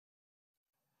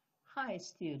Hi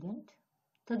student,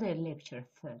 today lecture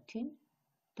 13,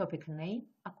 topic name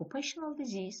occupational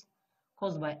disease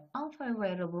caused by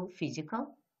unfavorable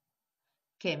physical,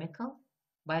 chemical,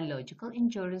 biological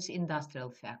injuries,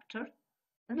 industrial factor,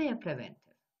 their preventive.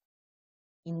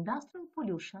 Industrial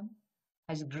pollution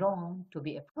has grown to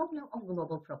be a problem of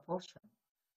global proportion,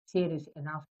 serious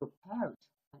enough to pose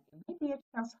an immediate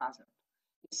health hazard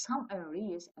in some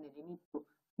areas and a limit to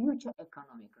future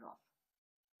economic growth.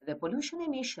 The pollution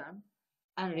emission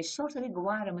and resource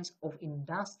requirements of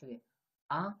industry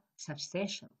are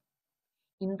substantial.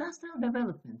 Industrial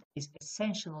development is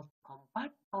essential to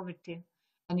combat poverty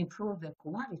and improve the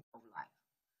quality of life.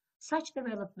 Such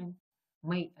development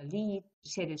may lead to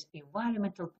serious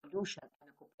environmental pollution and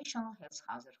occupational health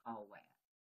hazards, however.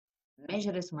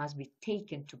 Measures must be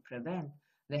taken to prevent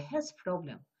the health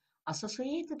problem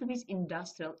associated with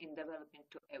industrial development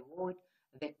to avoid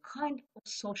the kind of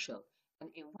social and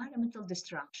environmental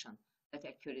destruction that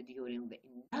occurred during the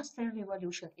Industrial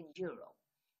Revolution in Europe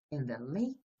in the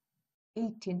late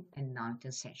 18th and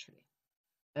 19th century.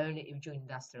 Early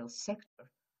industrial sectors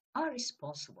are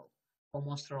responsible for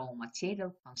most raw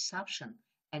material consumption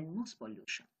and most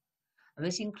pollution.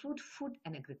 These include food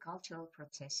and agricultural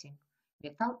processing,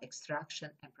 metal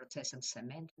extraction and processing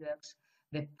cement works,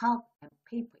 the pulp and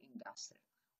paper industry,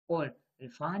 oil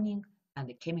refining, and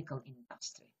the chemical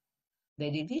industry. The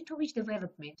degree to which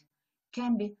development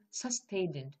can be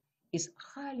sustained is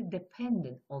highly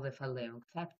dependent on the following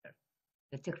factors: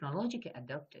 the technology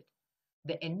adopted,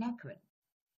 the enactment,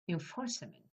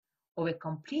 enforcement of a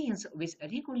compliance with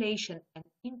regulation and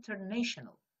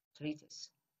international treaties.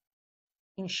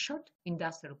 In short,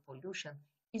 industrial pollution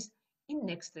is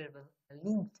inextricably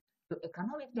linked to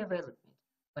economic development,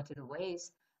 but in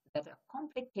ways that are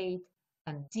complicated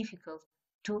and difficult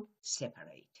to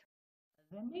separate.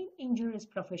 The main injuries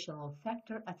professional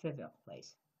factor at the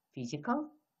workplace: physical,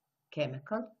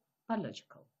 chemical,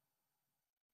 biological.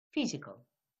 Physical.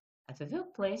 At the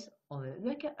workplace or the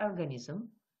worker organism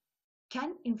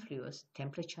can influence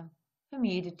temperature,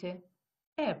 humidity,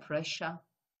 air pressure,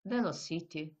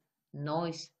 velocity,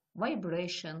 noise,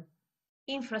 vibration,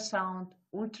 infrasound,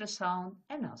 ultrasound,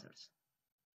 and others.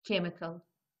 Chemical,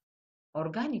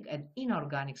 organic and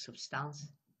inorganic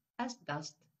substances as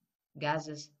dust,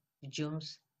 gases,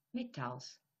 germs,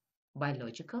 metals.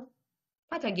 Biological,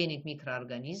 pathogenic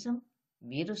microorganisms,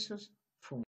 viruses,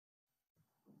 fungi.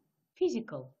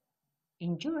 Physical,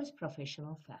 injurious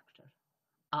professional factors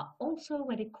are also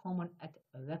very common at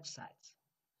websites.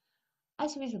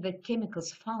 As with the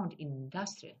chemicals found in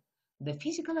industry, the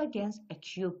physical agents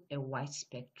occupy a wide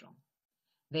spectrum.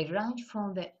 They range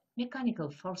from the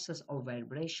mechanical forces of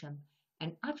vibration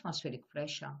and atmospheric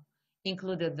pressure,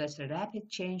 including the rapid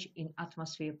change in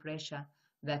atmospheric pressure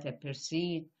that are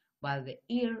perceived by the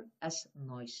ear as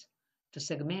noise, to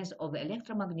segments of the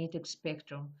electromagnetic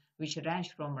spectrum which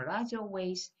range from radio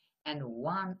waves and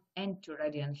one end to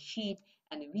radiant heat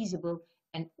and visible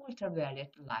and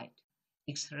ultraviolet light,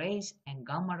 X-rays and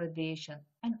gamma radiation,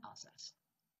 and others.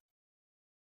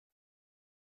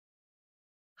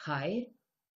 High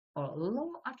or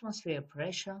low atmospheric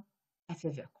pressure at the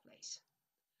workplace.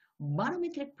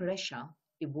 Barometric pressure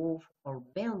above or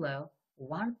below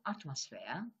 1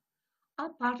 atmosphere are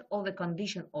part of the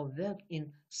condition of work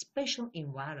in special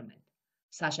environment,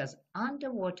 such as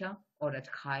underwater or at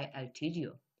high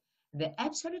altitude. The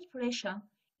absolute pressure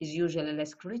is usually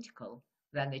less critical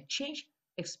than the change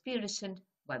experienced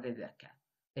by the worker.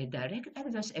 The direct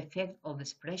adverse effects of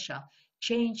this pressure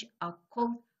change are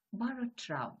called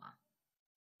barotrauma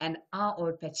and are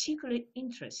of particular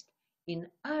interest in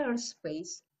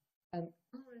aerospace and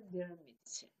aerodynamic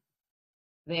medicine.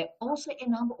 There are also a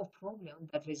number of problems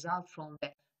that result from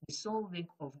the dissolving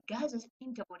of gases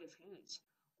into body fluids,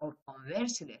 or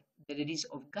conversely, the release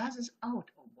of gases out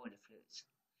of body fluids.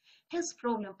 Health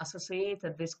problems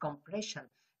associated with compression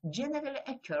generally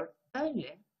occur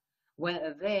early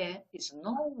when there is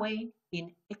no way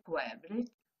in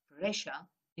equilibrate pressure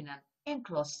in an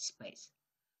enclosed space.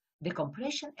 The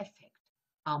compression effects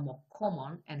are more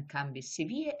common and can be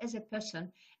severe as a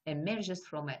person emerges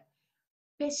from a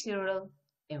visceral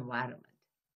environment.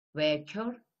 They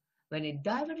occur when a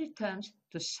diver returns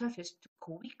to surface too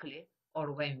quickly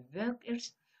or when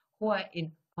workers who are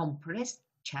in compressed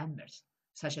chambers,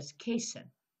 such as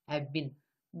caisson, have been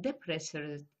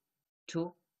depressurized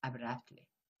too abruptly.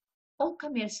 All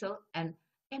commercial and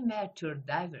amateur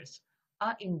divers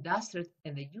are industrious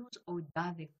in the use of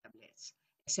diving tablets,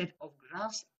 a set of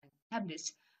graphs and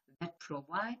tablets that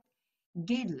provide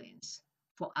guidelines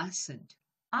for ascent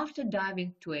after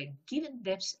diving to a given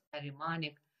depth and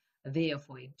remaining there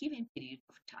for a given period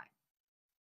of time.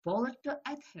 Failure to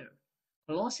adhere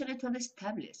closely to the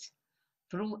established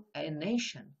through a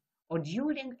nation or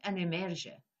during an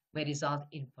emergency may result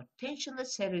in potentially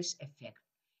serious effects,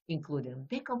 including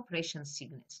decompression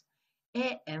sickness,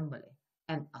 emboly,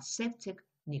 and aseptic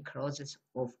necrosis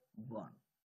of bone.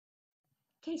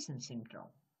 Caisson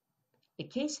syndrome. A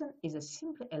caisson is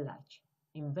simply a large,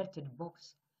 inverted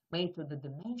box made to the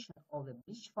dimension of the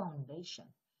bridge foundation,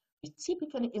 which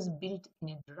typically is built in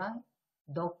a dry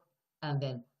dock and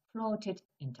then floated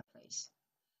into place.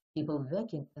 People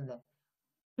working in the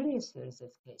pressurized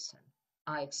caisson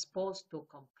are exposed to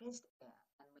compressed air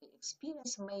and may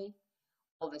experience many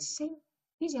of the same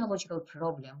physiological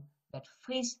problems that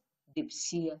face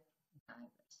deep-sea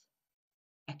divers.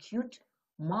 Acute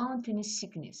mountain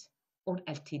sickness or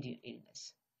altitude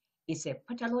illness is a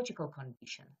pathological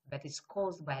condition that is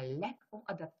caused by a lack of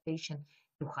adaptation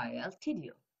to high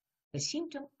altitude. The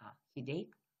symptoms are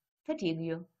headache,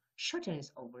 fatigue,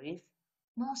 shortness of breath,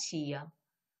 nausea,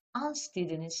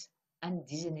 unsteadiness and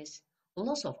dizziness,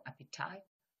 loss of appetite,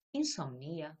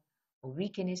 insomnia,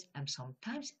 weakness, and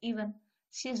sometimes even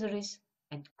seizures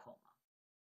and coma.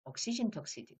 Oxygen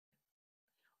toxicity.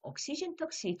 Oxygen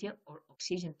toxicity or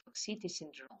oxygen toxicity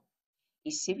syndrome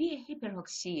is severe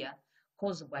hyperoxia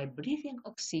caused by breathing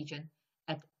oxygen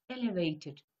at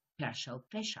elevated partial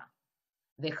pressure.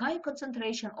 The high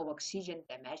concentration of oxygen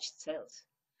damages cells.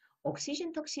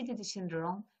 Oxygen toxicity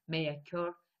syndrome may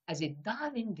occur as a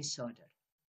diving disorder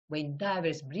when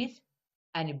divers breathe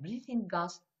any breathing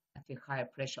gas at a higher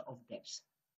pressure of depth.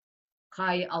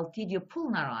 High altitude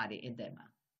pulmonary edema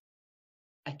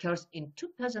occurs in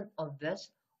 2% of those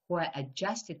who are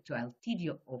adjusted to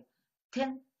altitude of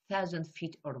 10,000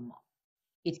 feet or more.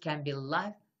 It can be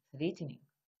life-threatening.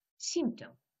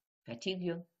 Symptoms: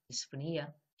 fatigue, dyspnea,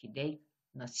 headache,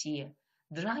 nausea,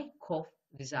 dry cough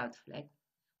without phlegm,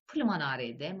 pulmonary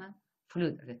edema,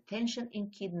 fluid retention in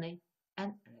kidney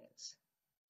and rales.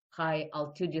 High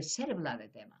altitude cerebral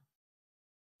edema.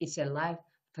 It's a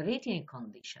life-threatening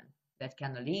condition that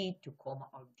can lead to coma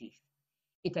or death.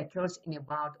 It occurs in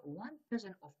about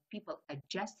 1% of people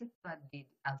adjusted to the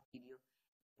altitude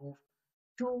of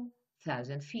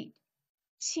 2,000 feet.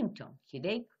 Symptoms: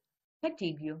 headache,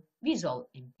 fatigue, visual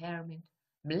impairment,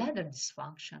 bladder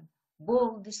dysfunction,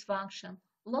 bowel dysfunction,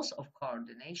 loss of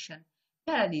coordination,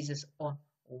 paralysis on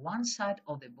one side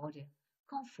of the body,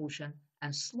 confusion,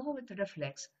 and slowed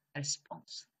reflex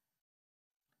response.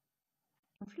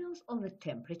 Influence of the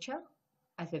temperature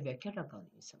as a vector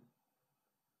organism.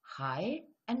 High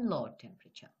and low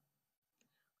temperature.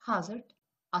 Hazard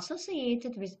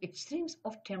associated with extremes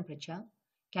of temperature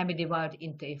can be divided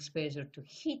into exposure to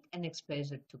heat and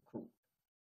exposure to cold.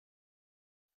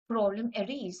 Problem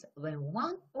arises when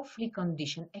one of three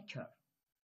conditions occur.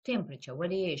 Temperature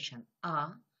variations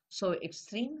are so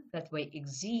extreme that they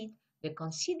exceed the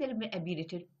considerable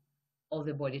ability of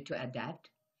the body to adapt.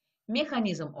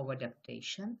 Mechanisms of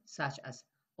adaptation, such as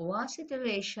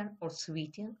vasodilation or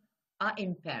sweating, are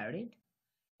impaired.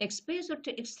 Exposure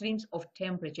to extremes of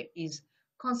temperature is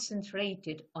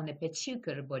concentrated on a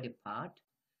particular body part,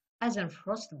 as in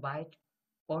frostbite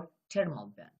or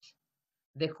thermal burns.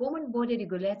 The human body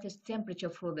regulates temperature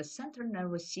through the central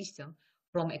nervous system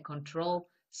from a control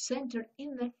center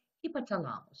in the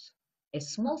hypothalamus, a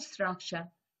small structure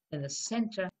in the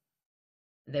center.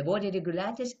 The body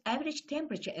regulates average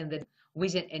temperature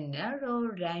within a narrow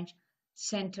range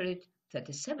centered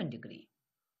 37 degrees.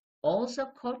 Also,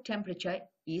 core temperature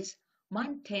is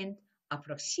maintained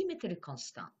approximately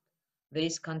constant. There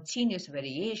is continuous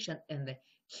variation in the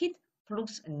heat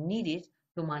flux needed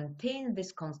to maintain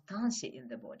this constancy in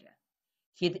the body.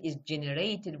 Heat is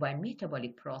generated by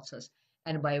metabolic process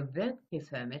and by work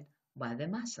performed by the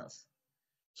muscles.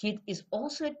 Heat is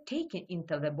also taken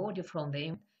into the body from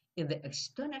the if the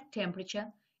external temperature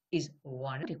is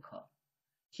 1 degree.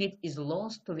 Heat is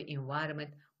lost to the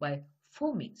environment by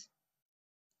four means: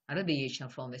 radiation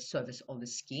from the surface of the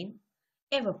skin,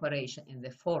 evaporation in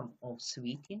the form of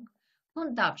sweating,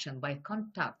 conduction by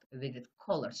contact with the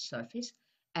collar surface,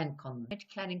 and convection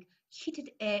carrying heated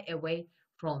air away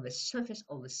from the surface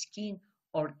of the skin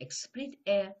or expelled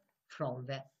air from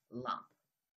the lung.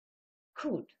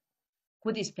 Cold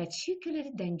is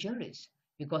particularly dangerous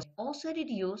because it also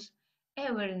reduces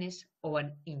awareness of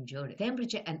an injury.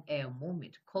 Temperature and air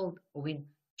movement, called wind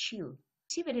chill,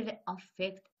 severely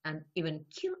affect and even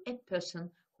kill a person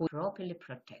who is properly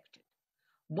protected.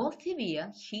 Both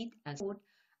severe heat and cold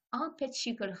are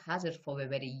particular hazards for the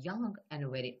very young and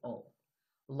very old.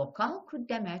 Local cold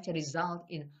damage result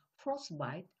in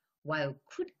frostbite, while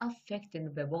cold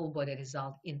affecting the whole body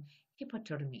result in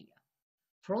hypothermia.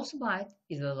 Frostbite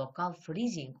is the local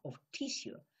freezing of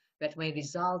tissue that may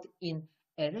result in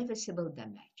irreversible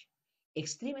damage.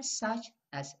 Extremes such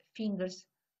as fingers,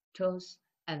 toes,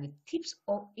 and the tips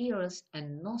of ears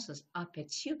and noses are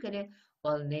particularly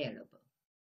vulnerable.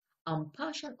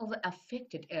 Amputation of the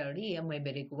affected area may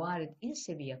be required in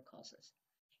severe cases.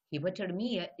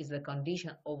 Hypothermia is the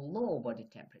condition of low body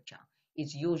temperature.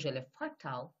 It's usually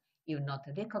fatal if not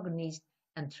recognized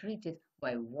and treated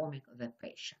by warming the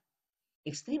patient.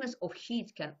 Extremes of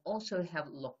heat can also have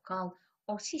local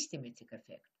or systematic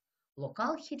effect.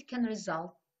 Local heat can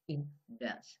result in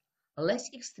burns. Less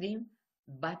extreme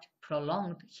but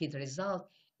prolonged heat result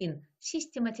in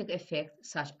systematic effect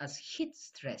such as heat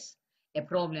stress, a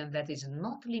problem that is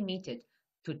not limited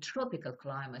to tropical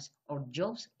climates or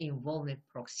jobs involving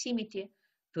proximity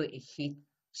to a heat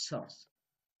source.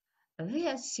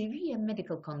 There are severe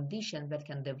medical conditions that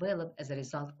can develop as a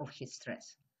result of heat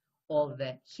stress, or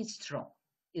the heat stroke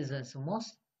is the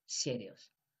most serious.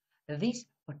 This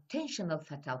potential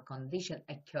fatal condition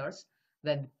occurs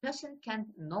when the person can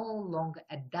no longer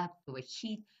adapt to the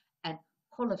heat and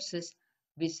collapses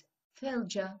with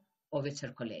failure of the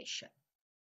circulation.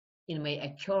 It may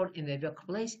occur in the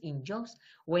workplace in jobs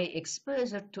where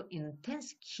exposure to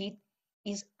intense heat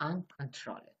is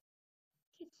uncontrolled.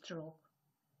 Heat stroke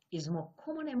is more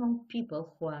common among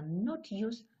people who are not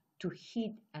used to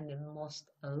heat and most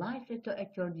likely to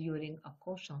occur during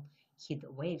occasional heat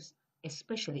waves,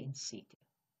 especially in cities.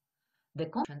 The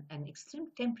condition and extreme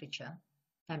temperature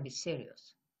can be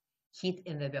serious. Heat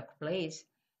in the workplace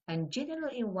and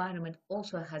general environment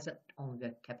also has its own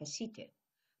work capacity.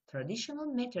 Traditional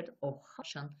methods of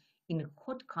action in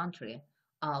hot country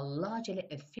are largely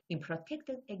effective in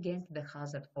protecting against the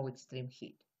hazard of extreme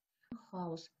heat.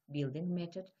 House building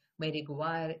method may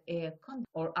require air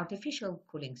or artificial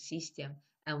cooling system,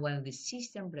 and when the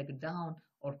system breaks down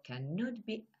or cannot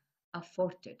be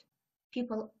afforded,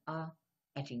 people are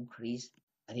at increased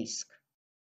risk.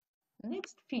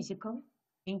 Next, physical,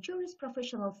 injurious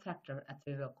professional factor at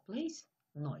the workplace,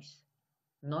 noise.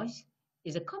 Noise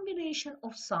is a combination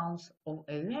of sounds of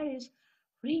a various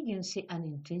frequency and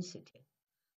intensity.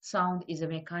 Sound is a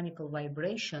mechanical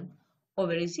vibration of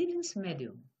a resonance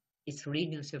medium. Its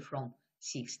frequency from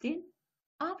 16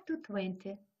 up to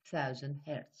 20,000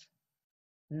 Hz.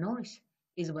 Noise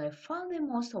is by far the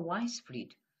most widespread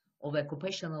of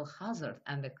occupational hazard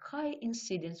and the high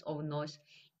incidence of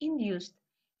noise-induced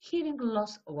hearing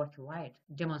loss worldwide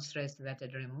demonstrates that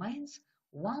it remains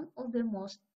one of the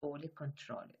most poorly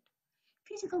controlled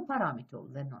physical parameters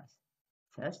of the noise.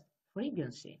 First,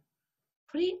 frequency.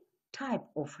 Three types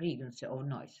of frequency of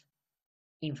noise: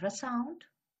 infrasound,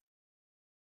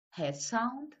 head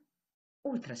sound,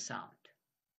 ultrasound.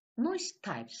 Noise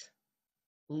types: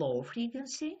 low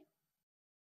frequency,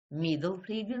 middle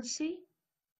frequency,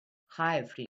 high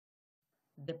frequency.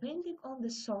 Depending on the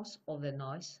source of the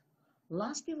noise,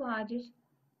 last divided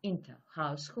into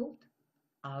household,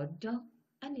 outdoor,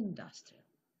 and industrial.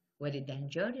 Very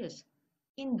dangerous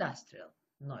industrial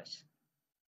noise.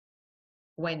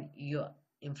 When you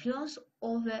influence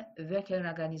over working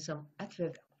organism at the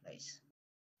workplace.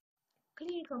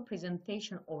 Clinical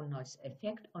presentation of noise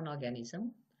effect on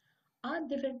organism are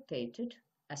differentiated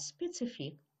as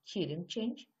specific hearing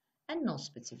change and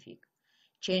non-specific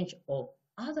change of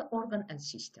other organ and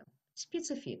system.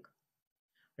 Specific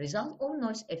result of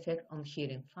noise effect on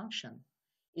hearing function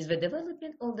is the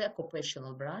development of the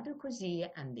occupational bradycardia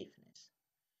and deafness.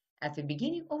 At the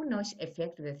beginning of noise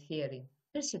effect with hearing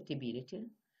perceptibility,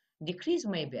 decrease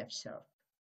may be observed.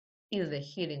 If the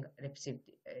hearing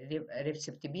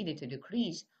receptibility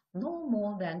decrease no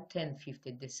more than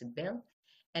 10-50 decibel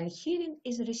and hearing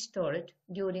is restored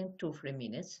during 2-3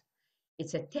 minutes,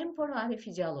 it's a temporary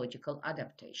physiological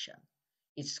adaptation.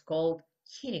 It's called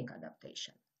hearing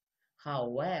adaptation.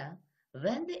 However,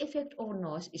 when the effect of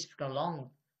noise is prolonged,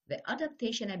 the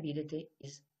adaptation ability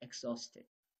is exhausted.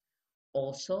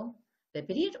 Also, the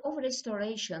period of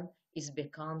restoration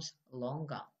becomes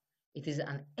longer. It is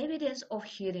an evidence of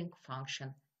hearing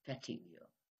function fatigue.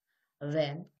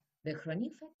 Then, the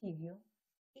chronic fatigue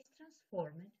is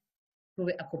transformed to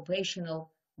the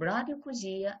occupational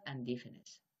bradycardia and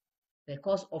deafness. The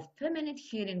cause of permanent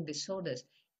hearing disorders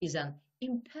is an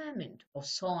impairment of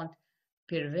sound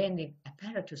preventing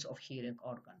apparatus of hearing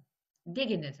organ,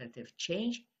 degenerative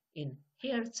change in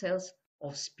hair cells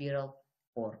of spiral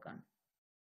organ.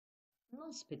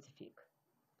 Non-specific.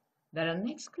 The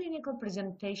next clinical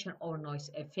presentation of noise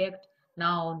effect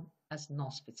known as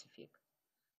non-specific.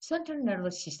 Central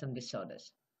nervous system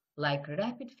disorders like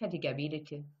rapid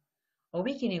fatigability,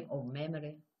 weakening of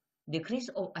memory, decrease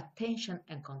of attention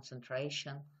and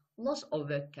concentration, loss of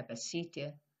work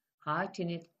capacity,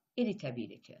 heightened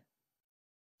irritability.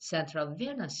 Central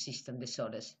nervous system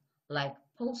disorders like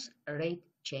pulse rate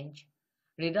change,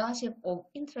 reduction of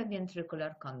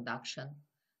intraventricular conduction,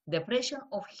 depression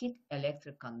of heat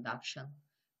electric conduction,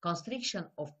 constriction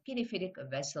of peripheric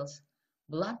vessels,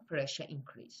 blood pressure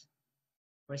increase.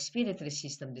 Respiratory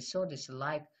system disorders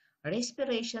like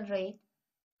respiration rate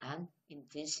and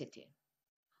intensity.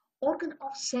 Organ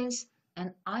of sense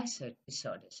and eyesight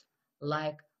disorders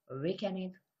like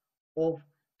weakening of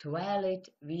twilight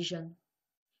vision,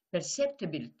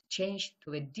 perceptible change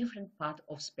to a different part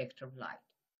of spectrum light.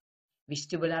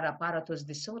 Vestibular apparatus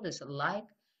disorders like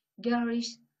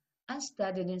garish,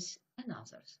 unsteadiness, and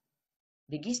others.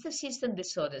 Digestive system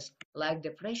disorders like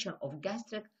depression of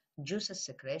gastric juices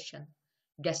secretion,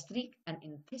 gastric and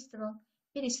intestinal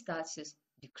peristalsis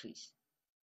decrease.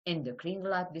 Endocrine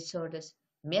gland disorders,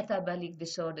 metabolic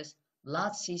disorders,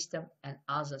 blood system, and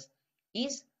others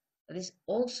is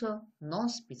also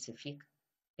non-specific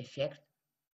effect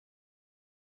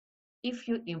if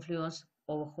you influence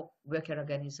over worker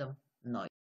organism noise.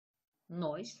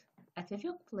 Noise at a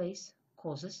workplace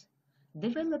causes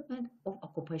development of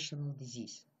occupational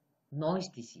disease, noise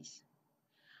disease.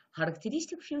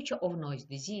 Characteristic feature of noise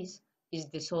disease is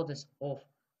disorders of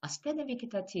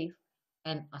astenovegetative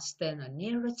and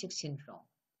astenoneurotic syndrome.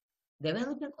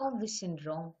 Development of this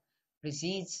syndrome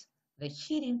precedes the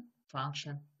hearing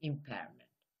function impairment.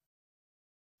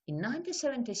 In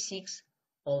 1976,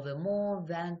 over more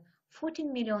than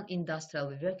 14 million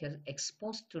industrial workers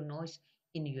exposed to noise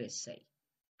in USA.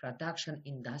 Production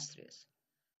industries.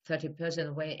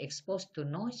 30% were exposed to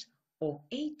noise of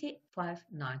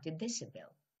 85-90 decibel,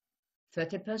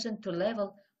 30% to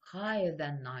level higher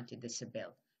than 90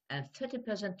 decibel, and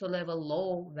 30% to level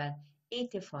lower than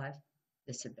 85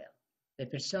 decibel. The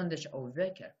percentage of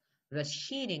workers whose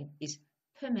hearing is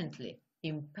permanently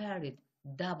impaired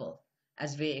doubled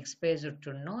as their exposure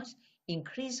to noise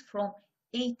increased from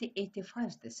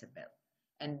 80-85 decibel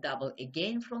and double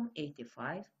again from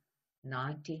 85-90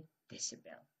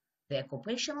 decibel. The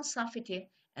Occupational Safety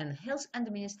and Health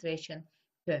Administration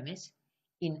permits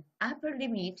an upper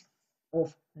limit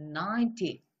of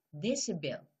 90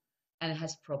 decibel and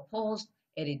has proposed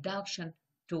a reduction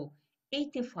to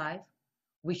 85,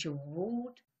 which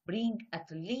would bring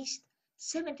at least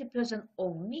 70%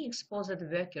 of me-exposed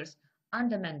workers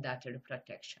under mandatory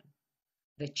protection.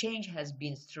 The change has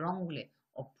been strongly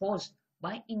opposed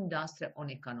by industry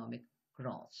on economic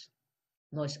growth.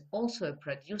 Noise also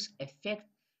produces effect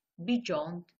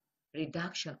beyond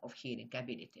reduction of hearing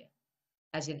ability.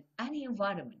 As in any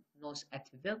environment, noise at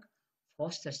work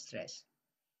fosters stress.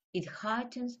 It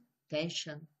heightens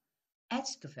tension,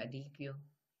 adds to fatigue,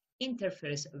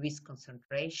 interferes with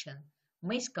concentration,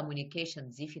 makes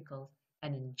communication difficult,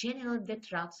 and in general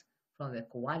detracts from the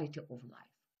quality of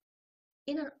life.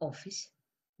 In an office,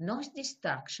 noise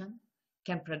distraction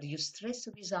can produce stress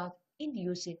without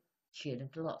inducing hearing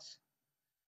loss.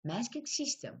 Masking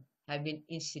systems have been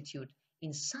instituted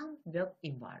in some work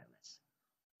environments.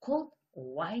 Called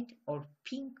white or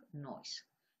pink noise,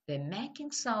 the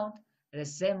making sound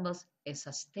resembles a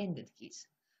sustained hiss.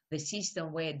 The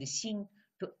system were designed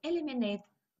to eliminate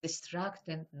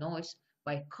distracting noise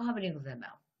by covering them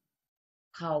up.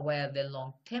 However, the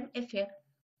long-term effects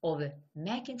of the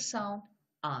making sound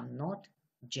are not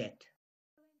yet.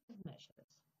 Measures.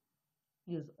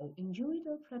 Use of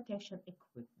individual protection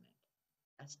equipment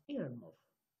as earmuff,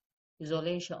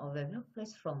 isolation of the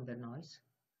workplace from the noise,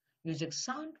 using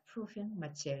soundproofing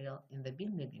material in the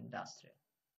building industry,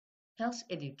 health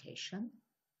education,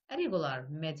 regular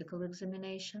medical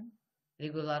examination,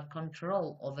 regular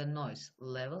control of the noise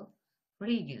level,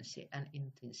 frequency and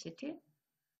intensity,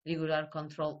 regular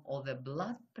control of the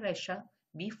blood pressure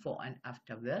before and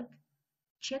after work,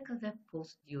 check the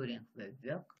pulse during the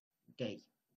work day.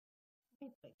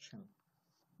 Vibration.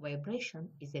 Vibration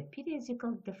is a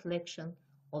periodical deflection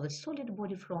of a solid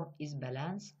body from its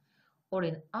balance, or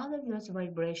in other words,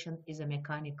 vibration is a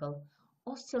mechanical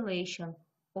oscillation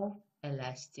of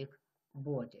elastic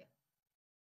body.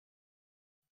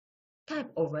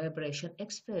 Type of vibration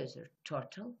exposure: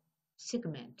 total,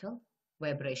 segmental,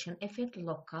 vibration effect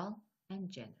local and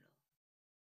general.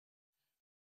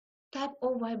 Type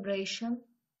of vibration: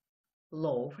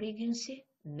 low frequency,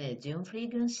 medium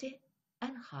frequency,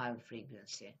 and high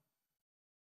frequency.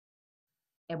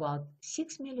 About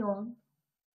 6 million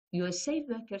USA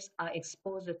workers are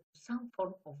exposed to some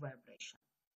form of vibration.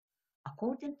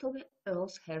 According to the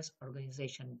Earth Health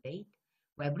Organization data,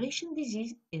 vibration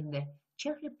disease in the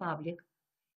Czech Republic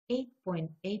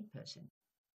 8.8%,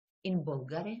 in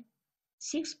Bulgaria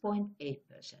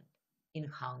 6.8%, in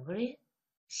Hungary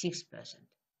 6%.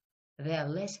 They are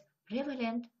less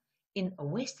prevalent in a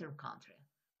Western country,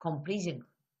 comprising,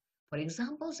 for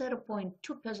example,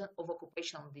 0.2% of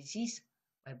occupational disease,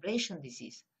 vibration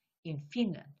disease in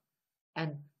Finland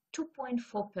and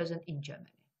 2.4% in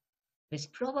Germany. This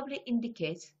probably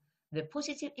indicates the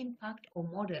positive impact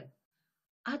of modern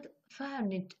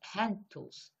ad-finite hand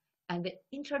tools and the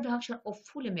introduction of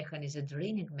fully mechanized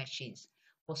drilling machines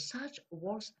for such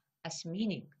works as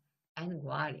milling and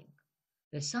wiring.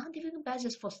 The scientific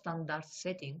basis for standard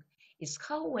setting is,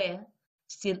 however,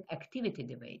 still activity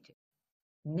debated.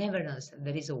 Nevertheless,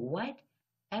 there is a wide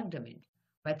agreement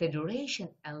that the duration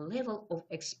and level of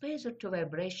exposure to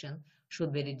vibration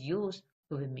should be reduced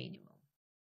to the minimum.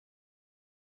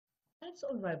 Types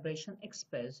of vibration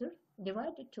exposure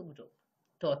divided to groups.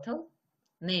 Total,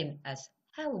 named as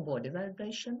whole body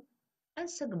vibration, and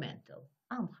segmental,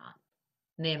 arm-hand,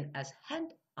 named as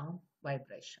hand-arm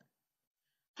vibration.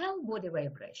 Whole body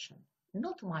vibration.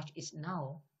 Not much is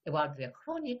known about the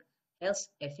chronic health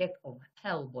effect of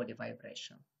whole body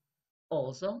vibration,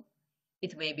 although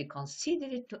it may be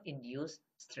considered to induce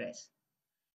stress.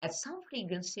 At some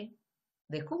frequency,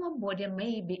 the human body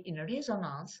may be in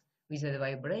resonance with the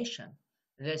vibration,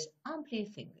 thus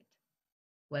amplifying it.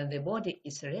 When the body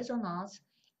is in resonance,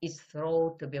 it is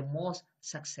thought to be most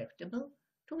susceptible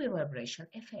to the vibration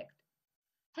effect.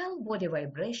 Whole body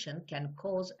vibration can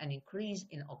cause an increase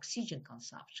in oxygen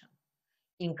consumption,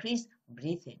 increased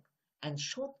breathing, and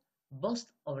short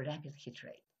bursts of rapid heat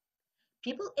rate.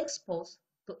 People exposed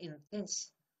to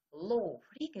intense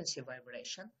low-frequency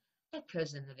vibration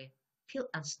occasionally feel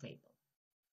unstable.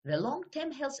 The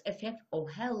long-term health effects of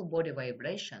whole body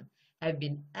vibration have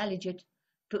been alleged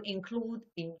to include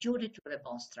injury to the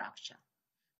bone structure,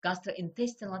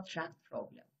 gastrointestinal tract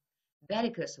problem,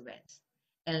 varicose veins,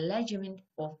 enlargement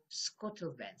of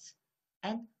scrotal veins,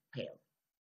 and pain.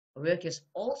 Workers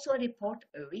also report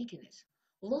a weakness,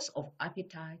 loss of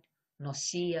appetite,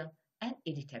 nausea, and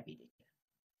irritability.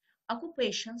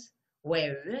 Occupations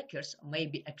where workers may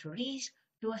be at risk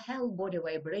to whole body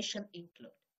vibration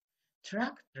include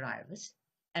truck drivers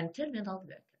and terminal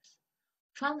workers,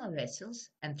 farm vessels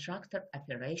and tractor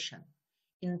operation,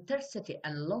 intercity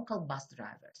and local bus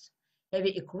drivers, heavy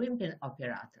equipment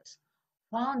operators,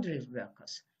 foundry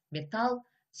workers, metal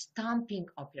stamping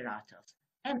operators,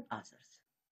 and others.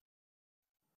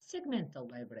 Segmental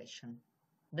vibration.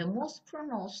 The most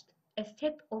pronounced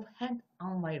effect of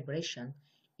hand-arm vibration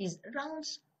is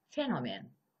Raun's phenomenon,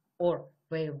 or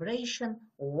vibration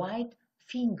white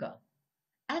finger,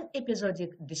 an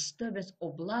episodic disturbance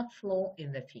of blood flow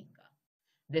in the finger.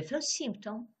 The first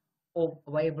symptom of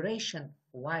vibration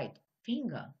white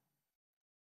finger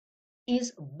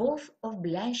is both of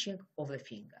blanching of the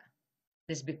finger.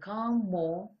 This becomes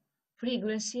more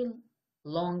frequency,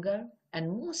 longer, and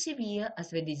more severe as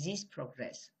the disease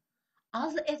progresses.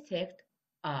 Other effects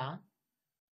are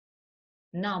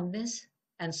numbness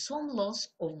and some loss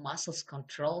of muscles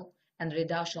control and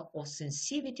reduction of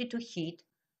sensitivity to heat,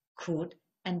 cold,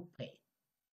 and pain.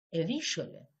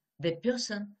 Eventually, the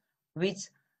person with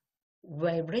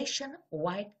vibration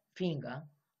white finger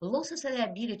loses the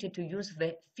ability to use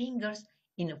the fingers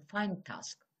in fine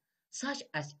tasks, such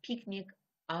as picking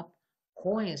up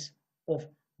coins of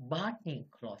buttoning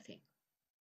clothing.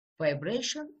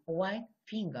 Vibration white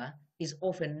finger is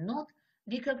often not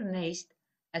recognized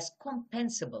as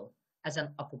compensable as an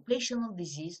occupational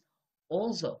disease,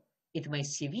 although it may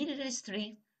severely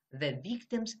restrict the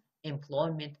victim's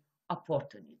employment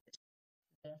opportunities.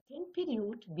 The time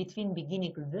period between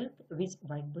beginning work with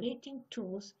vibrating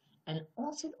tools and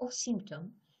onset of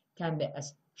symptoms can be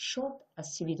as short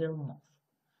as several months.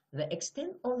 The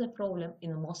extent of the problem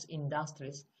in most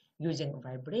industries using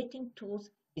vibrating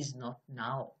tools is not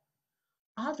known.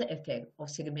 Other effects of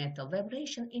segmental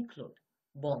vibration include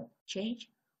bone change,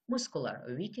 muscular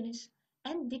weakness,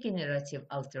 and degenerative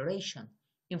alteration,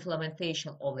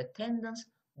 inflammation of the tendons,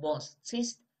 bone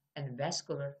cysts, and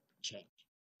vascular change.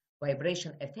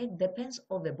 Vibration effect depends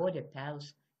on the body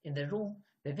pulse. In the room,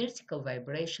 the vertical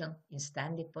vibration in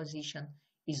standing position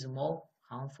is more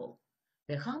harmful.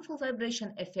 The harmful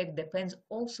vibration effect depends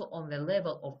also on the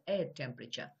level of air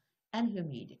temperature and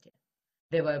humidity.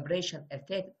 The vibration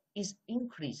effect is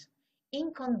increased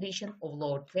in conditions of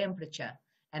low temperature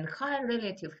and high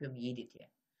relative humidity.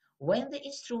 When the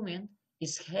instrument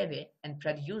is heavy and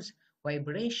produces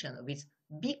vibration with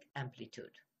big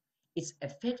amplitude, its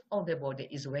effect on the body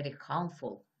is very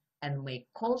harmful and may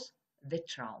cause the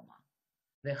trauma.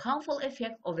 The harmful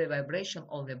effect of the vibration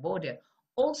on the body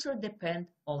also depends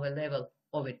on the level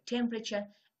of the temperature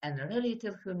and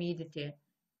relative humidity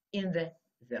in the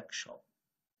workshop.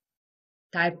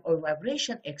 Type of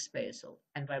vibration exposure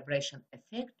and vibration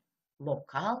effect,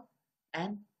 local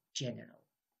and general.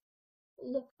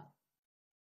 local.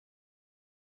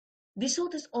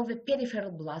 Disorders of the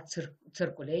peripheral blood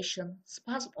circulation,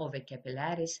 spasm of the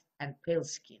capillaries, and pale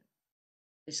skin.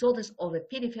 Disorders of the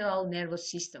peripheral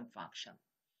nervous system function,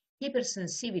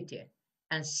 hypersensitivity,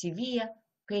 and severe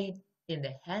pain in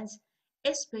the hands,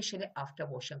 especially after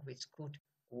washing with cold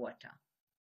water.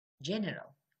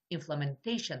 General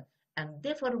inflammation and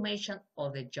deformation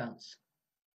of the joints,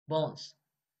 bones,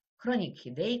 chronic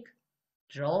headache,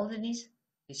 drowsiness,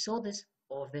 disorders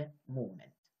of the movement.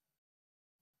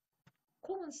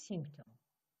 Common symptom,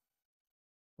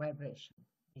 vibration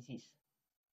disease.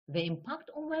 The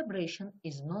impact of vibration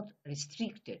is not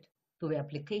restricted to the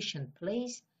application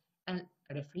place and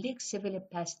reflexively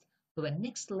passed to the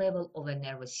next level of the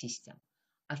nervous system,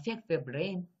 affect the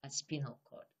brain and spinal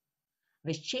cord.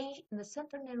 The change in the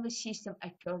central nervous system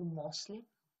occurs mostly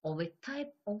on the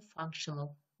type of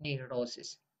functional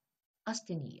neurosis,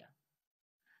 asthenia.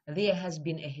 There has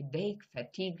been a headache,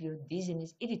 fatigue,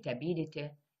 dizziness, irritability,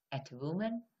 at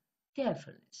women,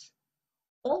 tearfulness.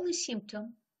 All the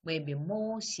symptoms may be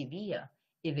more severe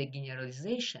if the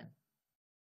generalization,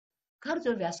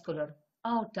 cardiovascular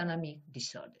autonomic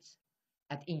disorders,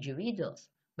 at individuals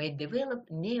may develop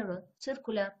narrow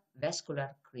circular vascular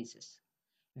creases.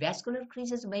 Vascular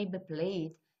creases may be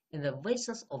played in the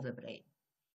vessels of the brain.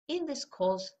 In this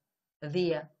cause,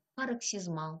 their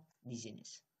paroxysmal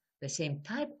dizziness. The same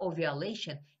type of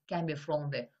violation can be from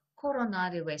the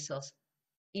coronary vessels.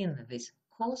 In this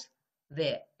cause,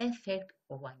 the effect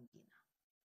of angina.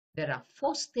 There are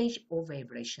 4 stages of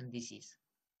vibration disease.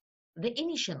 The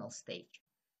initial stage,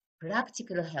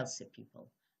 practically healthy people,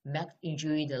 make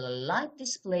individual light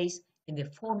displays in the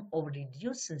form of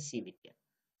reduced sensitivity,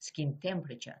 skin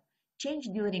temperature, change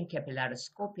during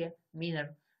capillaroscopy,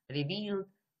 minor revealed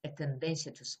a tendency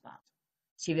to spasm,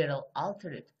 several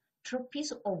altered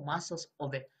tropism of muscles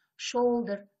of the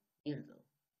shoulder girdle.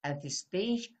 At this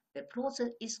stage, the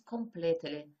process is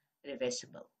completely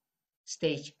reversible.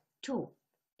 Stage 2,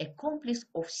 a complex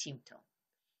of symptoms.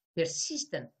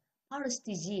 Persistent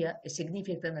paresthesia, a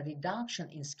significant reduction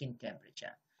in skin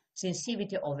temperature,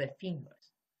 sensitivity of the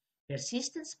fingers,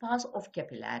 persistent spasm of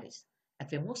capillaries, at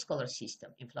the muscular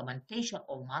system, inflammation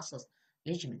of muscles,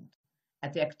 ligament,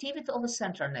 at the activity of the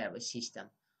central nervous system,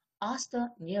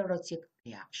 astroneurotic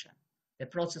reaction. The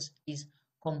process is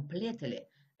completely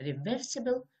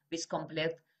reversible with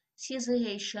complete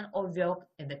cessation of work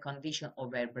in the condition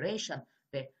of vibration,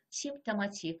 the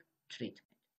symptomatic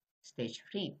treatment. Stage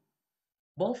 3,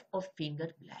 both of finger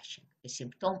blushing, a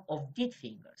symptom of dead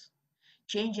fingers,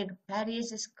 changing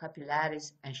paresis,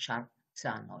 capillaries, and sharp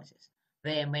cyanosis.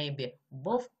 There may be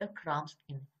both a cramps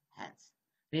in hands,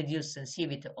 reduced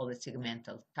sensitivity of the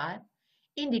segmental type,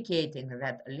 indicating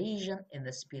red lesion in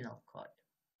the spinal cord.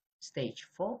 Stage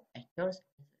 4 occurs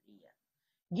in the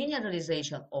ear.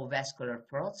 Generalization of vascular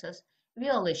process,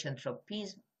 violation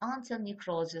tropism until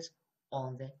necrosis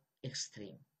on the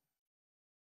extreme.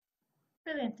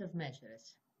 Preventive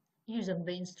measures. Using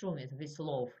the instrument with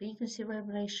low frequency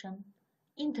vibration,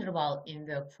 interval in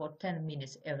work for 10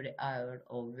 minutes every hour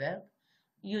of work,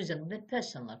 using the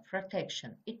personal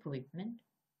protection equipment,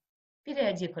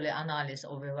 periodically analysis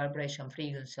of the vibration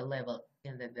frequency level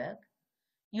in the work,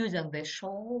 using the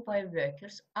show by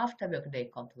workers after workday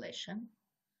completion.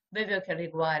 The worker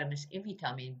requirements in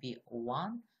vitamin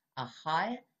B1 are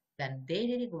higher than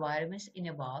daily requirements in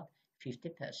about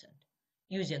 50%.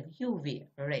 Using UV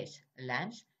rays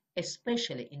lamps,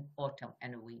 especially in autumn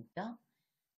and winter,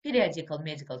 periodical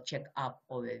medical check-up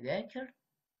of the worker,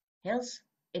 health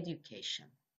education.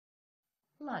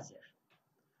 Laser,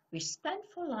 which stands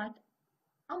for light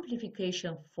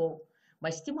amplification by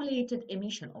stimulated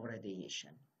emission of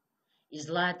radiation, is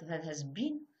light that has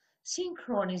been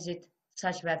synchronized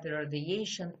such that the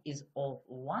radiation is of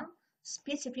one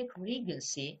specific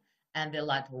frequency and the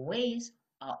light waves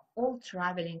are all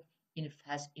traveling in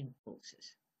fast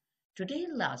impulses. Today,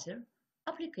 laser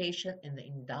application in the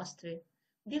industry,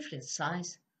 different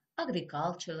science,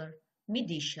 agriculture,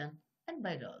 medicine, and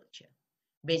biology.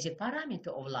 Basic parameter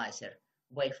of laser,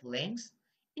 wavelength,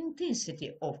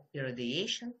 intensity of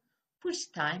irradiation, pulse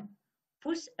time,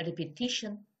 pulse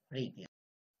repetition frequency.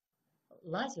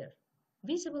 Laser,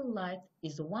 visible light,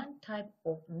 is one type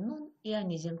of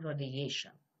non-ionizing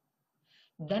radiation.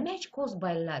 Damage caused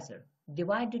by laser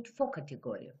divided 4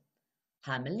 categories: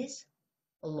 harmless,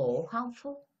 low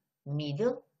harmful,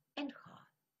 middle, and high.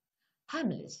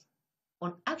 Harmless,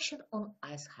 on action on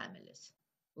eyes harmless.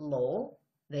 Low,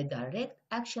 the direct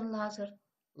action laser,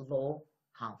 low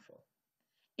harmful.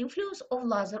 Influence of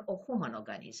laser on human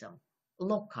organism: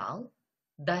 local,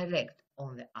 direct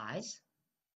on the eyes,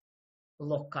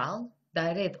 local,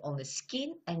 direct on the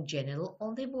skin and general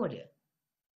on the body.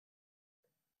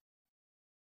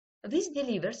 This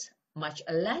delivers much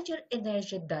larger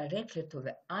energy directly to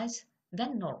the eyes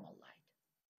than normal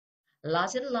light.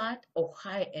 Laser light of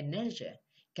high energy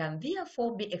can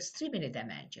therefore be extremely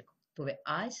damaging to the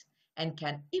eyes and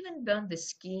can even burn the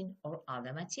skin or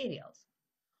other materials.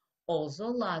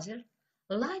 Although laser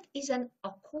light is an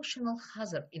occasional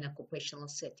hazard in occupational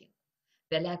setting,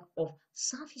 the lack of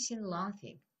sufficient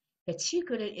lighting,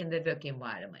 particularly in the work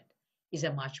environment, is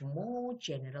a much more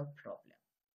general problem.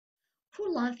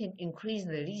 Poor lighting increases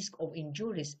the risk of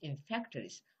injuries in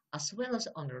factories as well as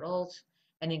on roads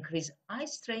and increase eye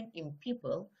strain in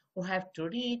people who have to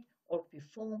read or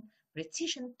perform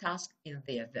precision tasks in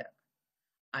their work.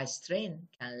 Eye strain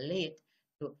can lead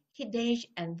to headache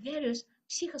and various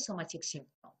psychosomatic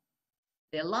symptoms.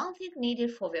 The lighting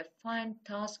needed for the fine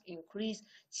task increases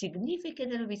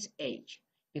significantly with age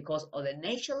because of the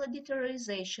natural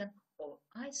deterioration of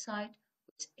eyesight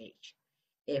with age.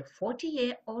 A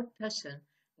 40-year-old person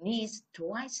needs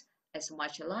twice as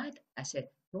much light as a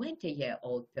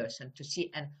 20-year-old person to see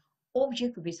an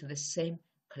object with the same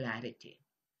clarity.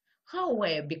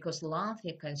 However, because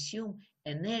lighting consumes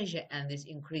energy and this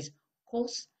increased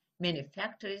costs, many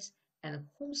factories and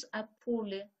homes are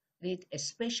poorly lit,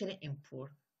 especially in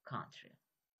poor countries.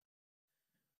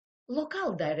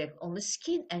 Local direct on the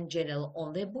skin and general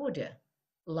on the body.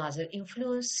 Laser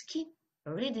influence skin,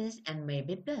 redness, and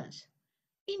maybe burns.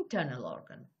 Internal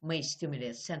organ may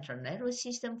stimulate central nervous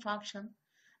system function,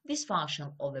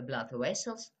 dysfunction of the blood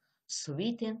vessels,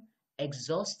 sweating,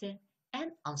 exhausting,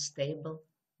 and unstable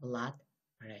blood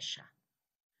pressure.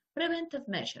 Preventive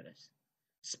measures.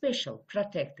 Special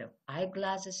protective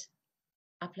eyeglasses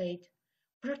applied.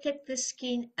 Protect the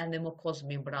skin and the mucous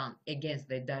membrane against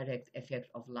the direct effect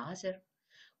of laser.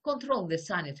 Control the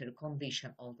sanitary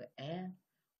condition of the air.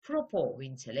 Proper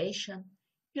ventilation.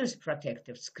 Use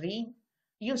protective screen.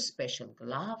 Use special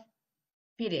glove.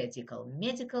 Periodical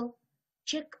medical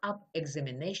check-up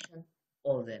examination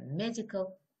of the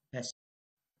medical person.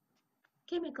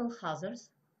 Chemical hazards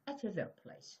at the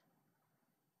workplace.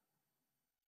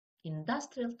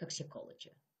 Industrial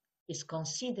toxicology is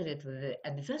considered the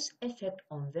adverse effect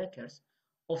on workers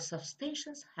of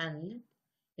substances handled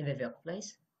in the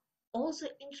workplace. Also,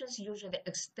 interest usually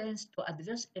extends to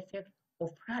adverse effect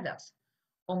of products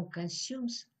on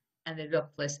consumers and the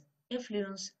workplace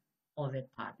influence on the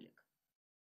public.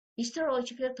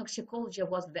 Historically, toxicology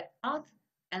was the art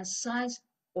and science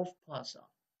of poison.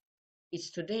 It's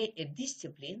today a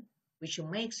discipline which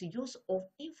makes use of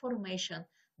information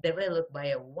developed by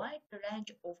a wide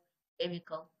range of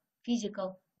chemical,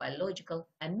 physical, biological,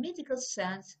 and medical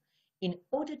science in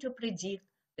order to predict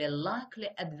the likely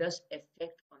adverse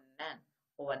effect on man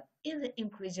of an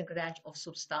ever-increasing range of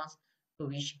substances to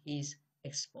which he is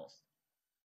exposed.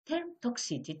 Term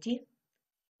toxicity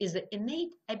is the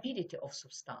innate ability of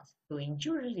substance to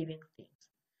injure living things.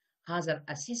 Hazard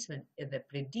assessment is the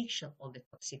prediction of the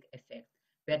toxic effect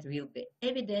that will be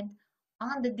evident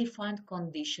under defined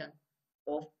condition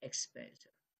of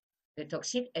exposure. The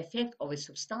toxic effect of a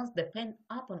substance depends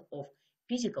upon its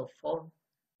physical form,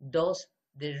 dose,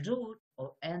 the route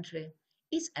of entry,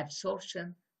 its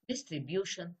absorption,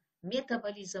 distribution,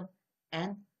 metabolism,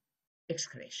 and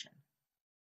excretion.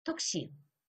 Toxin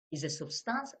is a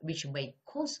substance which may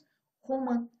cause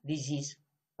human disease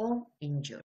or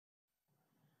injury.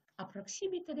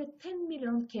 Approximately 10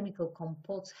 million chemical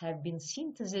compounds have been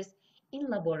synthesized in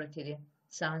laboratory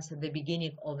since the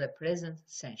beginning of the present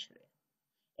century.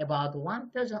 About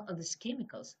 1% of these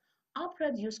chemicals are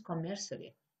produced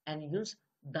commercially and used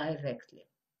directly.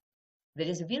 There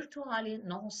is virtually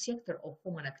no sector of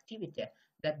human activity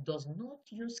that does not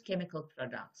use chemical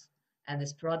products, and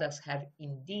these products have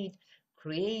indeed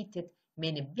created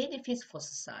many benefits for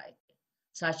society,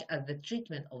 such as the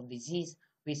treatment of disease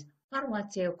with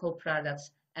pharmaceutical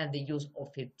products and the use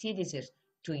of fertilizers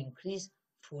to increase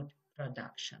food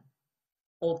production.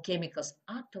 All chemicals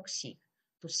are toxic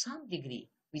to some degree,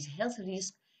 with health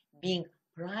risk being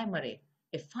primarily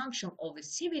a function of the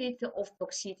severity of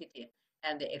toxicity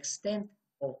and the extent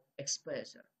of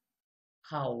exposure.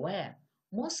 However,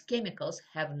 most chemicals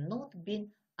have not been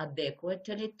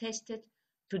adequately tested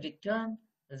to determine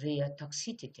their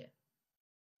toxicity.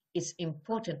 It's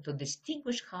important to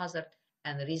distinguish hazard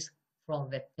and risk from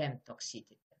the term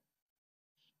toxicity.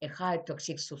 A high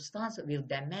toxic substance will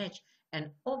damage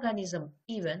an organism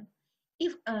even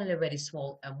if only very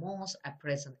small amounts are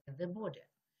present in the body.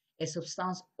 A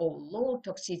substance of low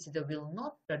toxicity will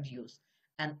not produce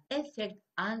an effect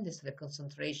unless the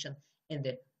concentration in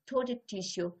the target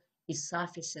tissue is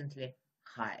sufficiently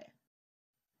high.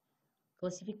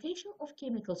 Classification of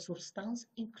chemical substance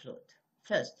include: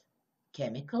 first,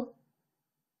 chemical,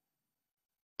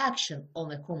 action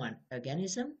on a human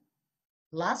organism,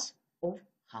 class of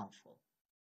harmful.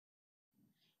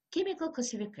 Chemical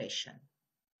classification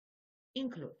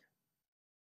include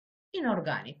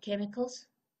inorganic chemicals,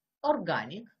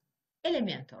 organic,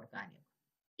 element organic,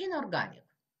 inorganic,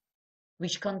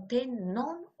 which contain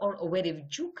none or very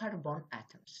few carbon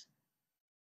atoms,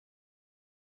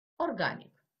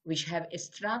 organic, which have a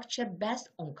structure based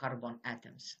on carbon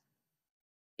atoms,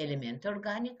 element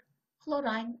organic,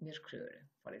 chlorine, mercury,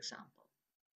 for example.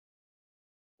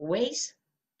 Waste,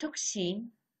 toxin,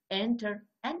 enter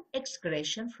and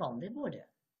excretion from the body.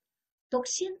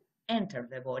 Toxin enter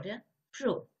the body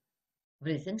through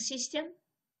breathing system,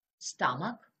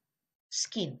 stomach,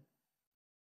 skin.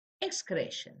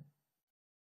 Excretion,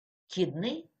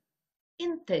 kidney,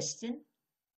 intestine,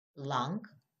 lung,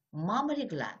 mammary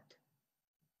gland.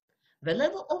 The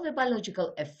level of the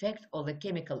biological effect of the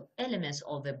chemical elements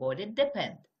of the body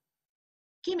depend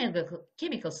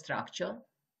chemical structure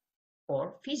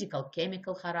or physical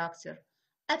chemical character,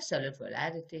 absolute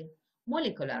volatility,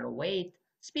 molecular weight,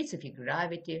 specific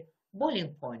gravity,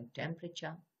 boiling point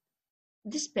temperature,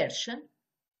 dispersion,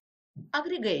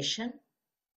 aggregation,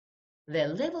 the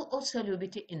level of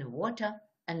solubility in water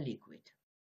and liquid.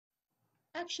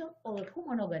 Action of the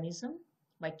human organism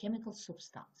by chemical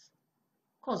substance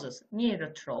causes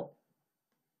neurotrope,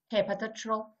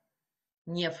 hepatotrope,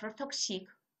 nephrotoxic,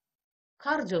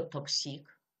 cardiotoxic,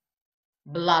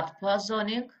 blood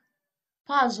poisoning,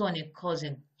 poisoning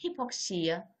causing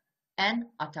hypoxia and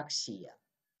ataxia.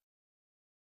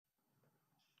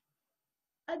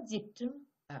 Addictive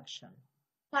action,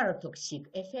 parotoxic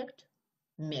effect,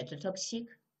 metatoxic,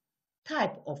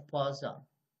 type of poison,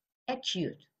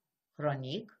 acute,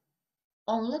 chronic,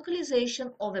 on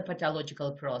localization of the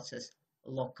pathological process,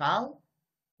 local,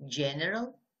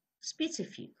 general,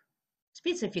 specific.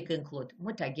 Specific include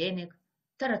mutagenic,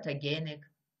 teratogenic,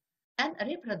 and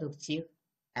reproductive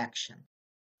action.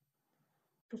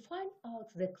 To find out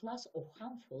the class of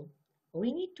harmful,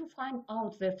 we need to find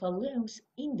out the following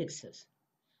indexes.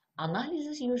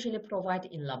 Analysis usually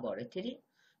provided in laboratory,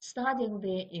 studying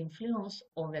the influence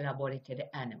on the laboratory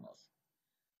animals.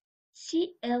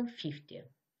 CL50,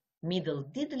 middle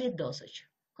deadly dosage,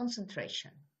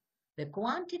 concentration, the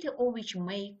quantity of which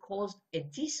may cause a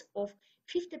death of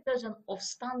 50% of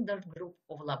standard group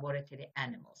of laboratory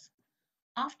animals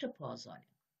after poisoning.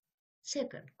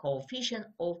 Second, coefficient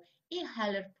of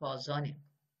inhaler poisoning.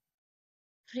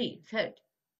 Third,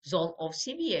 zone of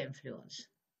severe influence.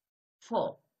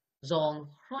 4, zone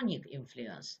chronic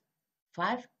influence.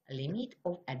 5, limit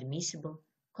of admissible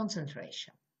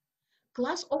concentration.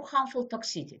 Class of harmful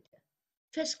toxicity.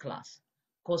 First class,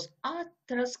 cause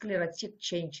atherosclerotic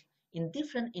change in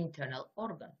different internal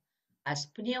organs, as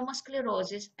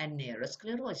pneumosclerosis and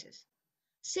neurosclerosis.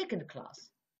 Second class,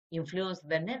 influence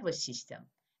the nervous system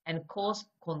and cause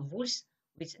convulsions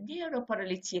with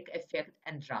neuroparalytic effect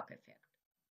and drug effect.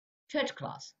 Third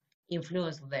class,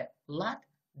 influence the blood,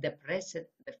 depress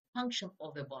the function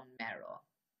of the bone marrow.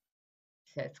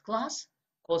 Third class,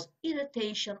 cause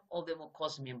irritation of the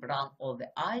mucous membrane of the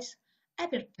eyes,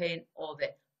 appear pain of the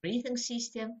breathing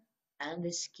system and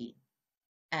the skin.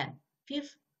 And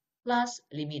fifth class,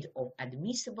 limit of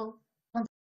admissible.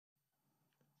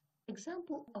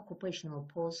 Example, occupational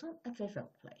poison at the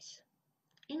workplace.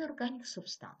 Inorganic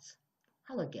substance,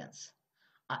 halogens,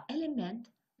 are elements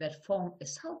that form a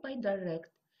sulfide direct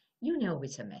union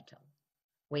with a metal.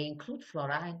 We include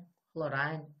fluorine,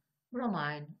 chlorine,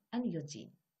 bromine, and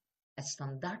iodine. At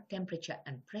standard temperature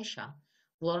and pressure,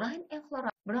 fluorine and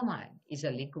bromine is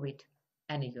a liquid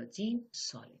and iodine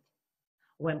solid.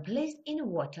 When placed in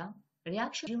water,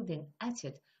 reaction yielding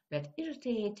acid that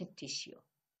irritated tissue.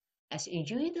 As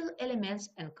individual elements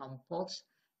and compounds,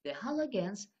 the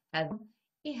halogens have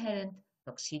inherent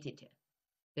toxicity.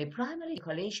 The primary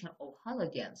correlation of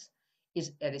halogens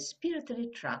is a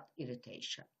respiratory tract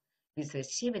irritation, with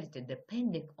severity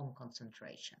depending on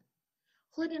concentration.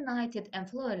 Chlorinated and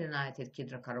fluorinated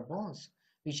hydrocarbons,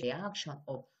 which reaction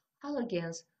of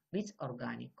halogens with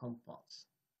organic compounds.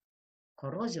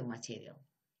 Corrosive material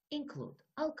include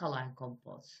alkaline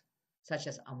compounds, such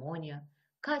as ammonia,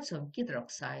 calcium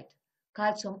hydroxide,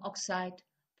 calcium oxide,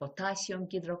 potassium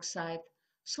hydroxide,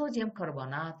 sodium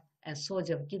carbonate, and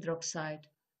sodium hydroxide,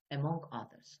 among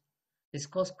others. This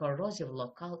causes corrosive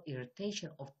local irritation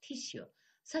of tissue,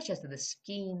 such as the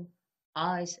skin,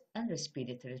 eyes, and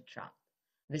respiratory tract.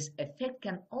 This effect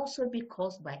can also be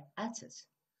caused by acids.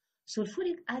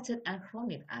 Sulfuric acid and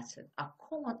chromic acid are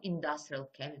common industrial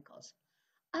chemicals.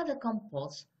 Other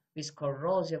compounds, with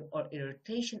corrosive or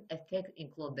irritation effect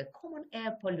include the common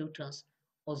air pollutants,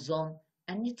 ozone,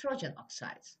 and nitrogen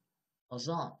oxides.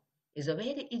 Ozone is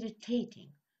very irritating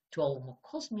to our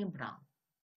mucous membrane,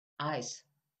 eyes,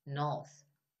 nose,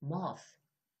 mouth,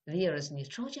 whereas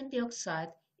nitrogen dioxide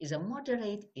is a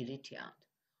moderate irritant.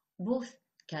 Both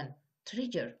can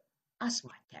trigger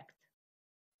asthma attack.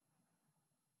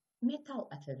 Metal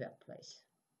at the workplace.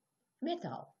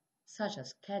 Metal, such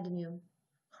as cadmium,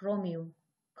 chromium,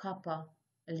 copper,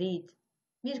 lead,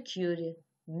 mercury,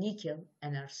 nickel,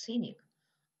 and arsenic,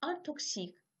 are toxic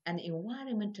and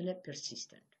environmentally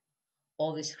persistent.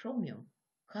 Always chromium,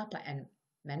 copper, and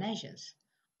manganese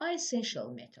are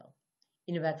essential metals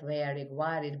in what way are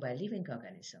required by living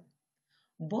organisms.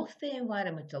 Both the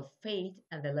environmental fate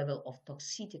and the level of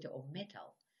toxicity of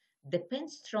metal depend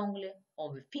strongly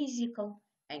on the physical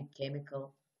and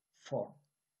chemical form.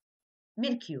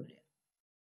 Mercury.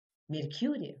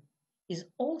 Mercury is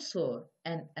also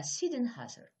an accident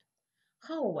hazard.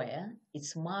 However,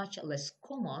 it's much less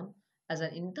common as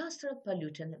an industrial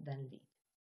pollutant than lead.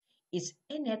 It's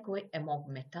inadequate among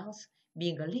metals,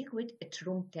 being a liquid at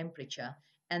room temperature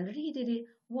and readily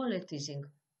volatilizing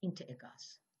into a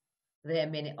gas. There are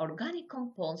many organic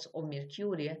compounds of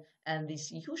mercury, and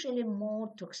this is usually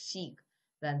more toxic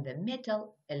than the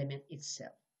metal element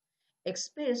itself.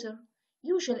 Exposure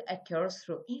usually occurs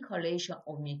through inhalation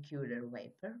of mercurial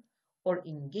vapor or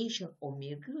ingestion of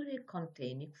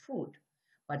mercury-containing food,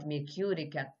 but mercury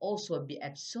can also be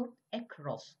absorbed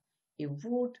across a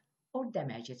wound or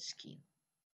damaged skin.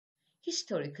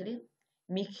 Historically,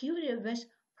 mercury was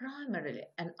primarily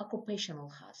an occupational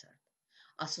hazard,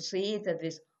 associated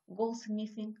with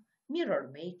goldsmithing, mirror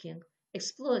making,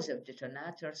 explosive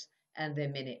detonators, and the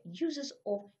many uses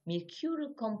of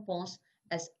mercurial compounds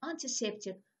as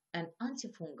antiseptic and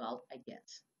antifungal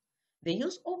agents. The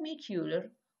use of mercurial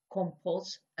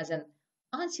compounds as an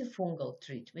antifungal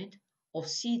treatment of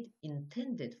seed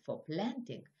intended for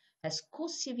planting has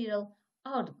caused several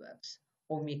outbreaks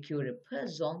of mercury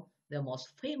poison, the most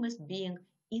famous being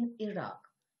in Iraq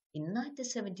in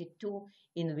 1972,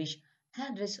 in which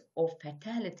hundreds of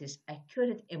fatalities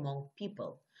occurred among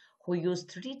people who used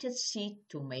treated seed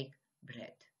to make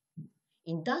bread.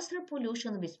 Industrial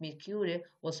pollution with mercury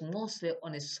was mostly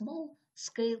on a small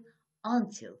scale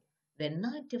until the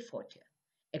 1940s,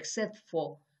 except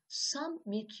for some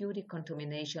mercury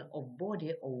contamination of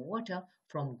body or water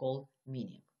from gold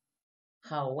mining.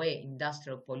 However,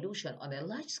 industrial pollution on a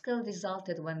large scale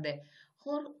resulted when the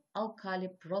chlor-alkali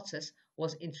process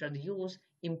was introduced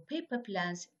in paper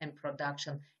plants and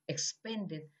production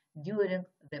expanded during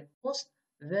the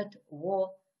post-World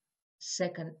War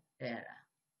II era.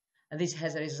 This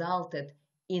has resulted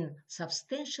in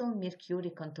substantial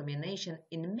mercury contamination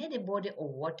in many bodies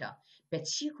of water,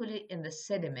 particularly in the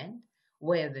sediment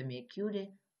where the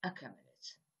mercury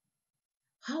accumulates.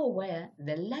 However,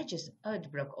 the largest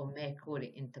outbreak of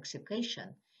mercury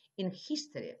intoxication in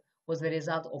history was the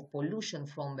result of pollution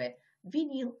from a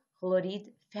vinyl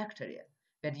chloride factory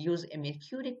that used a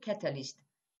mercury catalyst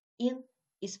in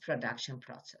its production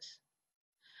process.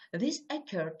 This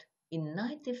occurred in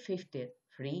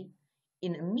 1953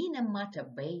 in Minamata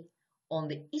Bay on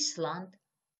the island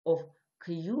of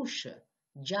Kyushu,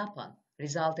 Japan,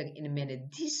 resulting in many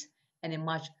deaths and a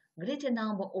much greater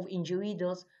number of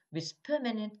individuals with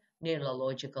permanent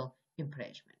neurological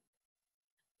impairment.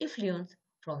 Effluent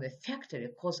from the factory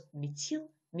caused methyl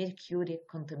mercury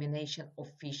contamination of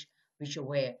fish which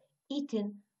were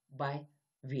eaten by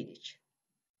village.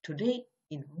 Today,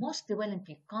 in most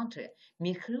developing countries,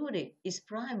 mercury is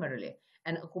primarily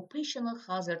an occupational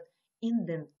hazard in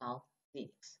dental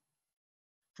clinics.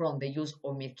 From the use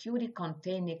of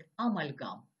mercury-containing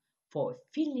amalgam for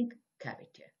filling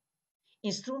cavity,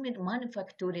 instrument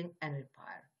manufacturing and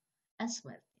repair, and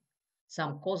smelting.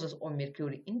 Some causes of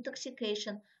mercury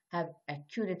intoxication have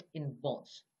occurred in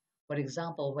bones. For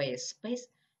example, where a space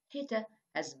heater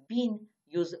has been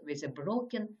used with a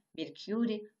broken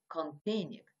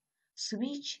mercury-containing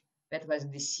switch that was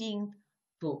designed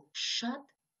to shut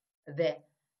the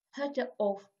heater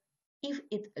off if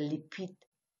it leaked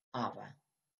over.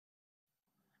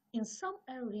 In some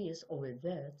areas of the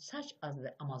world, such as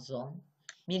the Amazon,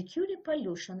 mercury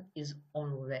pollution is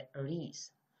on the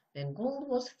rise. When gold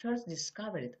was first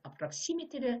discovered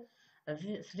approximately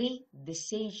 3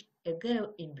 decades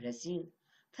ago in Brazil,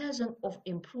 thousands of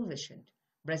impoverished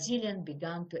Brazilians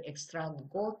began to extract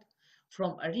gold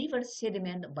from a river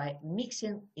sediment by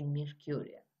mixing in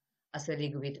mercury as a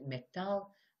liquid metal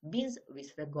beans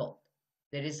with the gold.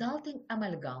 The resulting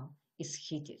amalgam is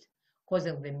heated,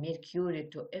 causing the mercury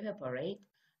to evaporate,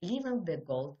 leaving the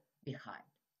gold behind.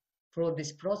 Through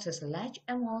this process, large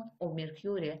amounts of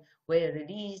mercury were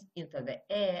released into the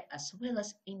air as well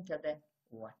as into the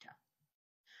water.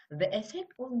 The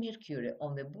effect of mercury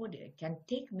on the body can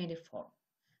take many forms,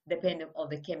 depending on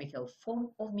the chemical form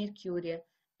of mercury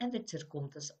and the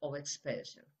circumstance of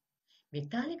exposure.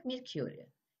 Metallic mercury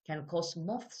can cause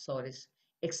mouth sores,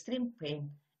 extreme pain,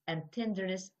 and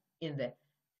tenderness in the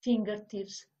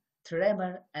fingertips,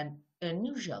 tremor, and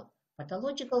unusual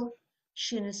pathological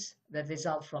shyness that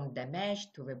result from damage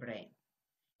to the brain.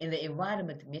 In the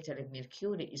environment, metallic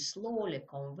mercury is slowly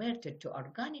converted to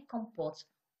organic compounds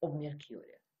of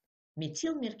mercury.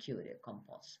 Methylmercury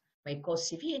compounds may cause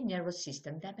severe nervous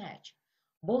system damage,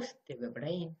 both to the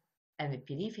brain and the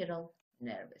peripheral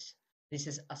nerves. This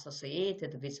is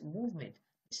associated with movement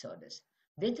disorders,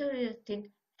 deteriorating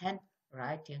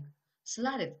handwriting,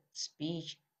 slurred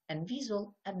speech, and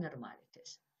visual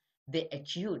abnormalities. The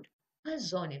acute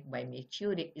poisoning by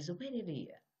mercury is very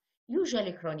rare,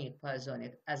 usually chronic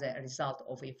poisoning as a result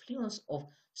of influence of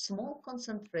small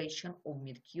concentration of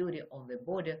mercury on the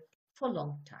body for a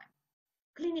long time.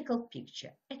 Clinical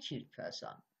picture: acute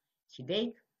poison,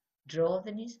 headache,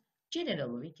 drowsiness,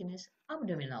 general weakness,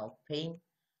 abdominal pain,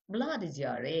 blood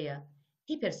diarrhea,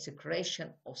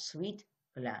 hypersecretion of sweat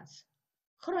glands.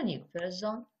 Chronic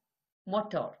poison: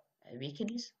 motor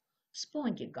weakness,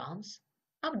 spongy gums,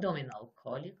 abdominal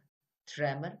colic,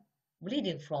 tremor,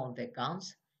 bleeding from the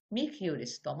gums, mercury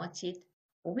stomatate,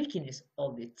 weakness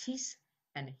of the teeth,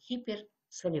 and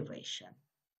hypersalivation.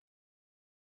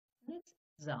 Next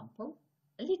example: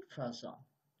 lead poison.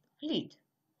 Lead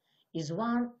is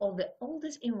one of the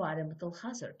oldest environmental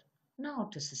hazards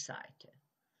known to society.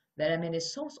 There are many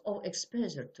sources of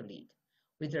exposure to lead,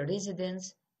 with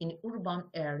residents in urban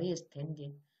areas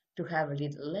tending to have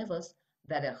lead levels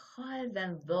that are higher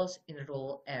than those in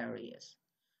rural areas.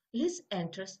 Lead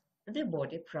enters the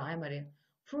body primarily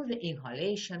through the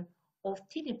inhalation of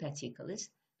tiny particles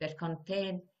that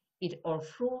contain it or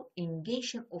through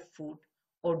ingestion of food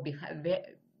or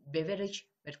beverage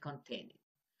that contain it.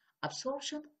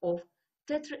 Absorption of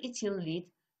tetraethyl lead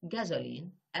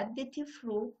gasoline additive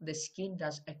through the skin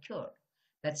does occur,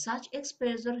 but such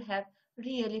exposure have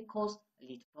really caused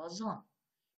lead poison.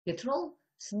 Petrol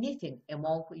sniffing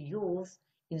among youth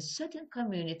in certain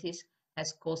communities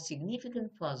has caused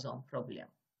significant poison problem.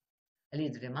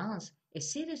 Lead remains a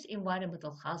serious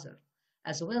environmental hazard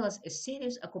as well as a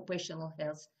serious occupational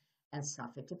health and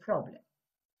safety problem.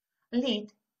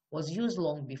 Lead was used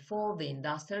long before the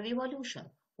Industrial Revolution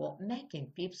for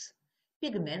making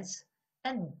pigments,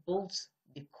 and bolts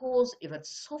because it was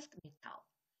soft metal,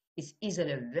 is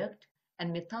easily worked,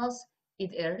 and metals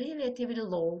at a relatively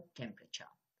low temperature.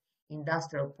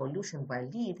 Industrial pollution by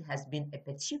lead has been a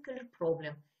particular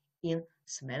problem in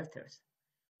smelters.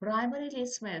 Primary lead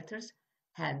smelters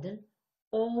handle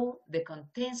all that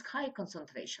contains high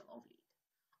concentration of lead.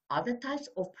 Other types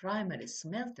of primary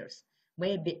smelters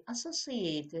may be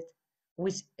associated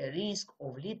with a risk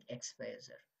of lead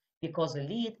exposure because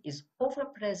lead is often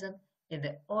present in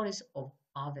the ores of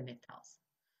other metals.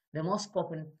 The most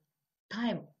common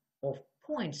type of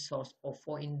point source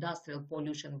for industrial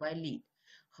pollution by lead,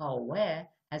 however,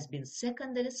 has been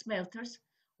secondary smelters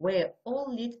where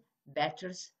all lead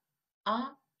batteries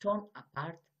are torn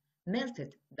apart,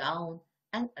 melted down,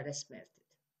 and resmelted.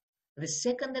 The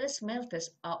secondary smelters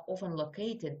are often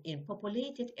located in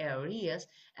populated areas,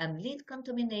 and lead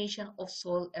contamination of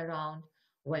soil around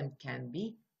them can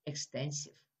be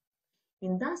extensive.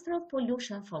 Industrial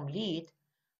pollution from lead,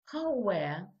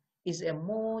 however, is a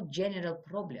more general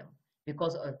problem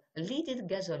because of leaded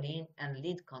gasoline and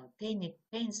lead-containing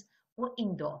paints for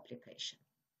indoor application.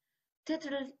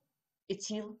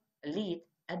 Tetraethyl lead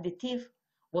additive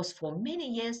was for many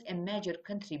years a major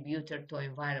contributor to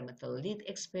environmental lead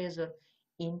exposure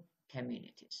in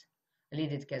communities.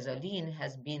 Leaded gasoline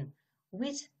has been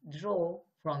withdrawn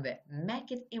from the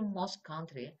market in most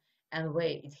countries, and where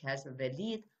it has the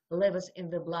lead levels in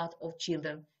the blood of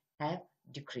children have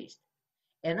decreased.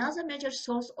 Another major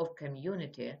source of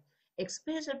community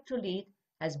exposure to lead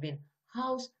has been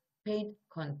house paint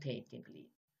containing lead.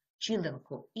 Children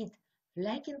who eat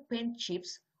flaking paint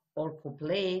chips or who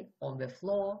play on the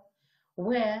floor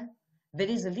where there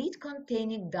is lead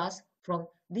containing dust from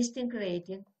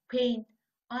disintegrating paint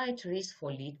are at risk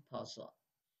for lead poison.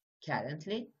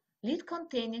 Currently, lead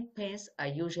containing paints are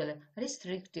usually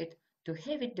restricted to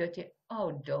heavy duty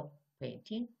outdoor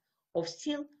painting of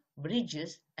steel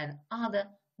bridges and other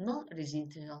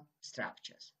non-residential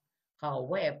structures.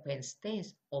 However, paint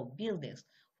stains of buildings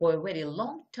for a very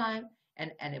long time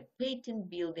and a painted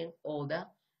building older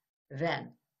than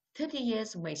 30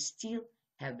 years may still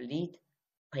have lead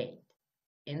paint.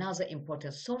 Another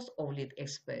important source of lead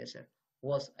exposure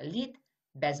was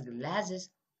lead-based glasses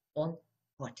on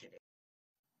pottery.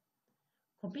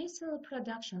 Commercial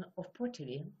production of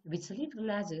pottery with lead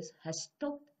glasses has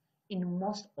stopped in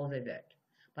most of the world,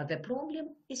 but the problem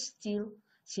is still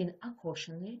seen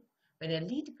occasionally when a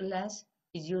lead glass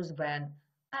is used by an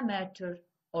amateur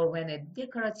or when a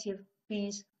decorative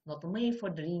piece not made for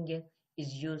drinking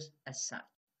is used as such.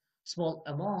 Small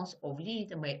amounts of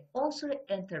lead may also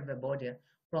enter the body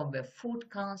from the food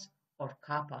cans or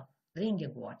copper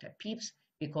drinking water pipes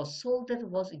because solder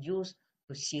was used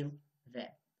to seal them.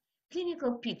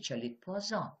 Clinical picture lead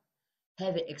poison.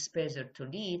 Heavy exposure to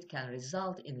lead can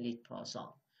result in lead poison,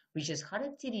 which is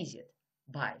characterized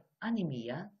by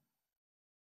anemia,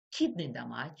 kidney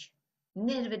damage,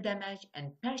 nerve damage,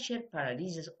 and partial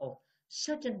paralysis of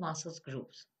certain muscle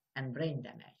groups, and brain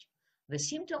damage. The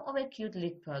symptoms of acute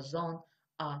lead poison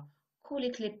are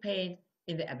colic pain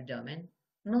in the abdomen,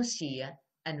 nausea,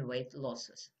 and weight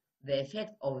losses. The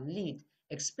effect of lead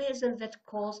exposure that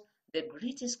cause the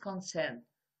greatest concern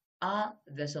are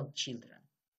those of children.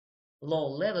 Low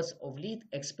levels of lead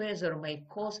exposure may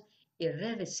cause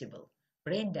irreversible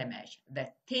brain damage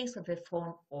that takes the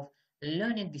form of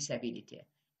learning disability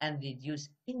and reduce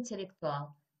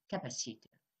intellectual capacity.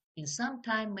 In some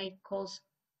time may cause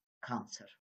cancer.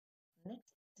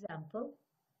 Next example,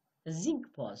 zinc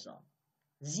poison.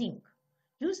 Zinc,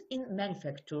 used in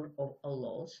manufacture of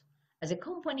alloys as a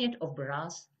component of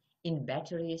brass in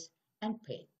batteries and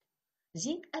paint.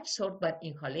 Zinc absorbed by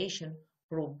inhalation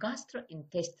through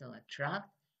gastrointestinal tract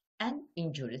and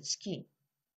injured skin.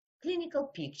 Clinical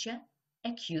picture,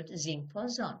 acute zinc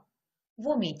poison,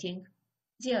 vomiting,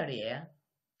 diarrhea,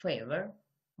 fever,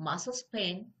 muscle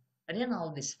pain,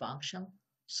 renal dysfunction,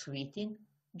 sweating,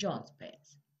 joint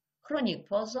pains. Chronic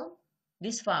poison,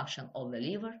 dysfunction of the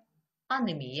liver,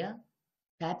 anemia,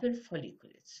 papillary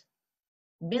follicles.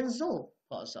 Benzol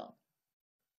poison.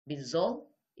 Benzol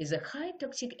is a high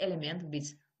toxic element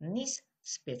with nice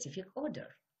specific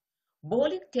odor.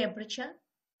 Boiling temperature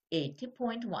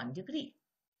 80.1 degree.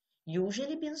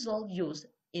 Usually benzol used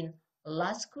in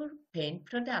lascar paint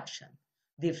production,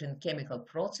 different chemical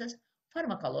process,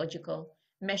 pharmacological,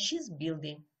 machines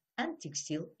building, and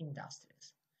textile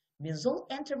industries. Benzol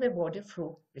enters the body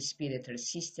through respiratory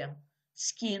system,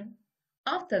 skin,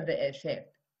 after the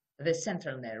effect, the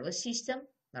central nervous system,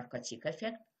 narcotic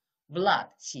effect, blood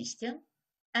system,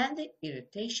 and the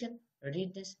irritation,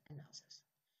 redness, and others.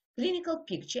 Clinical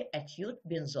picture, acute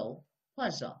benzol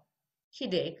poison,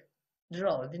 headache,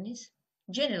 drowsiness,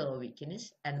 general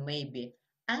weakness, and maybe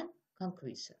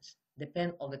concupiscence,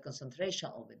 depend on the concentration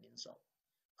of the benzol.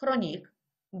 Chronic,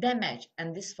 damage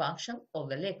and dysfunction of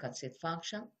the leukocyte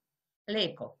function,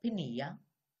 leukopenia,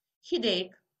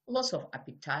 headache, loss of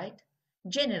appetite,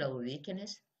 general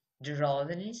weakness,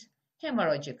 drowsiness,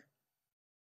 hemorrhagic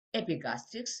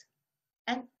epigastrics,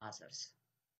 and others.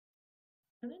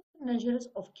 Preventive measures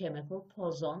of chemical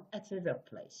poison at the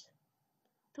workplace.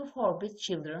 To forbid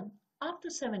children up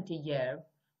to 70 years,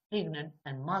 pregnant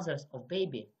and mothers of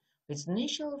baby with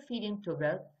natural feeding to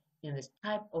work in this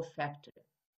type of factory.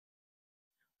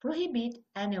 Prohibit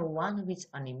anyone with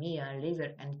anemia,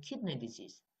 liver and kidney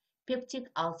disease, peptic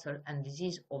ulcer and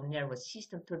disease of nervous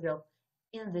system to work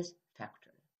in this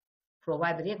factory.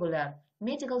 Provide regular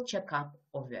medical checkup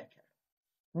of workers.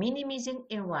 Minimizing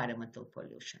environmental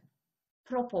pollution,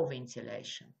 proper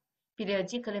ventilation,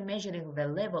 periodically measuring the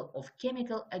level of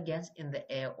chemical agents in the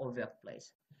air or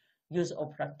workplace, use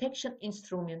of protection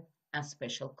instrument and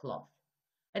special cloth,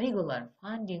 regular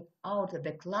finding out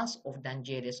the class of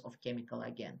dangerous of chemical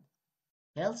agent,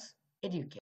 health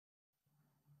education.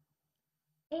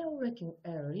 Air working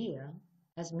area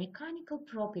has mechanical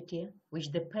property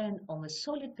which depend on the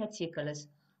solid particles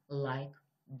like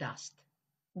dust.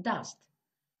 Dust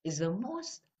is the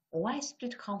most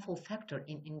widespread harmful factor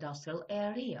in industrial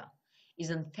area, is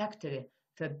in factory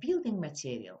for building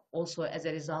material, also as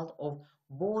a result of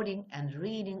boring and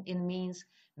drilling in mines,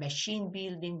 machine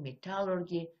building,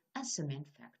 metallurgy, and cement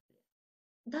factory.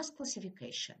 Dust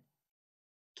classification,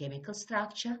 chemical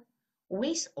structure,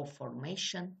 ways of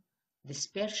formation,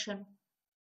 dispersion,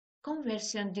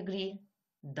 conversion degree,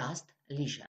 dust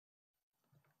lesion.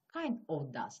 Kind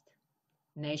of dust,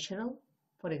 natural,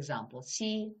 for example,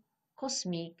 sea,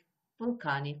 cosmic,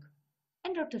 volcanic,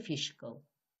 and artificial,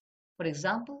 for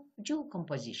example, jewel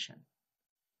composition.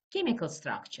 Chemical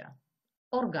structure,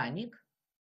 organic,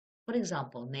 for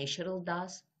example, natural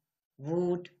dust,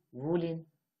 wood, woolen,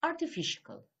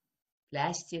 artificial,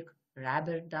 plastic,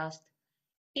 rubber dust,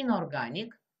 inorganic,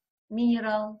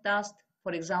 mineral dust,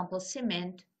 for example,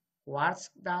 cement, quartz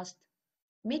dust,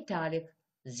 metallic,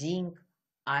 zinc,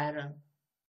 iron,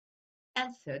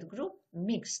 And third group,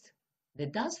 mixed, the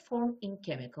dust formed in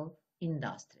chemical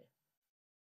industry.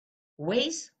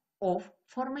 Ways of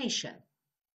formation.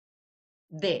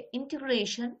 The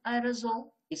integration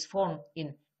aerosol is formed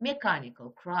in mechanical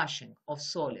crushing of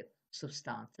solid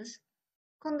substances.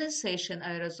 Condensation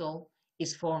aerosol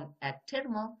is formed at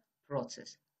thermal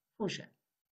process, fusion.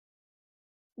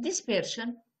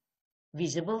 Dispersion,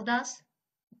 visible dust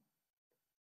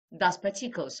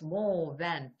particles more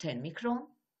than 10 micron,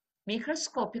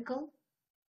 microscopical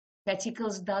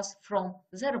particles dust from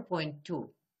 0.2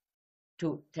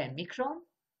 to 10 micron,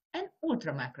 and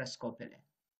ultramicroscopically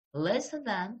less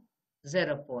than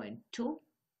 0.2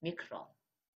 micron.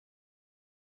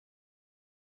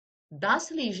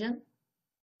 Dust lesion,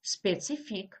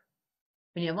 specific,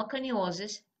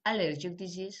 pneumoconiosis, allergic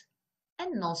disease,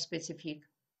 and non-specific,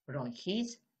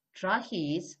 bronchitis,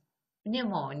 tracheitis,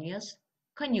 pneumonias,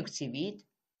 conjunctivitis,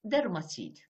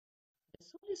 dermatitis. The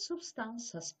solid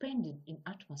substance suspended in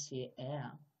atmosphere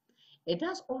air, a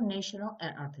dust or natural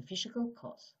and artificial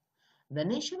cause. The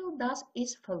natural dust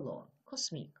is forlorn,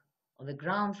 cosmic. On the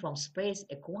ground from space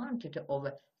a quantity of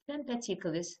 10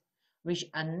 particles which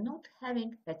are not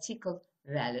having particle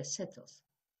value settles.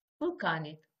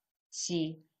 Volcanic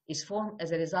sea is formed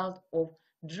as a result of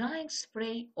drying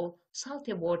spray of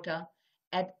salty water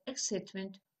at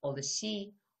excitement of the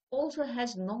sea, also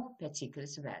has no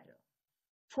particles value.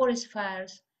 Forest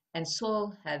fires and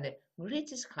soil have the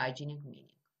greatest hygienic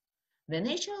meaning. The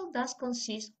natural dust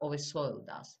consists of a soil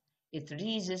dust. It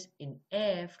rises in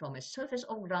air from a surface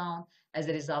of ground as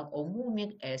a result of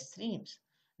moving air streams.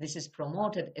 This is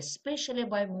promoted especially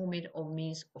by movement of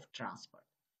means of transport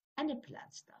and a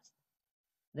plant's dust.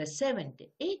 The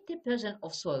 70–80%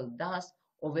 of soil dust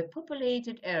of a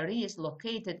populated areas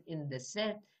located in the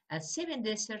desert and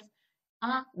semi-desert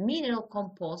are mineral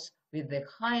compounds with the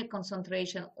high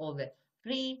concentration of the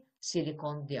free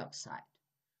silicon dioxide.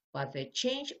 But the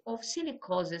change of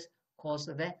silicoses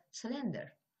causes the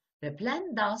slender. The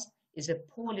plant dust is a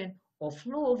pollen of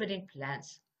flowering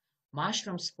plants,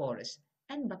 mushroom spores,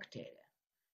 and bacteria.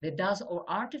 The dust of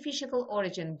artificial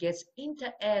origin gets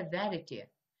into air variety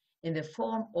in the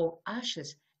form of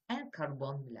ashes and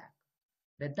carbon black.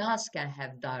 The dust can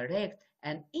have direct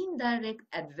and indirect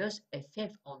adverse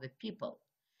effect on the people.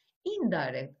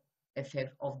 Indirect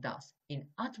effect of dust in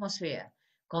atmosphere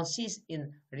consists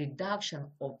in reduction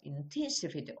of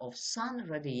intensity of sun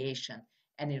radiation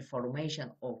and in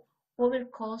formation of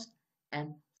overcast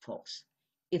and fogs.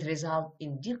 It results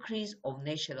in decrease of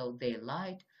natural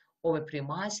daylight over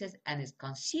premises and is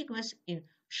consequence in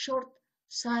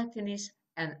short-sightedness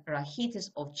and rachitis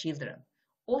of children,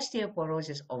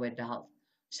 osteoporosis of adults,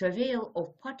 survival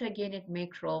of pathogenic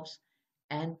microbes,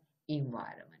 and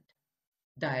environment.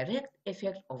 Direct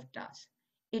effect of dust: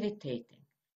 irritating,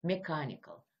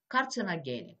 mechanical,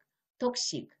 carcinogenic,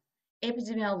 toxic,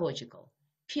 epidemiological,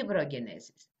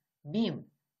 fibrogenesis, BIM,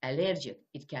 allergic.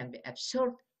 It can be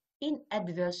absorbed in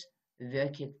adverse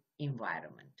working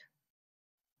environment.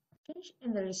 Change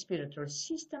in the respiratory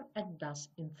system and dust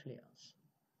influence.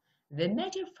 The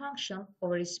major function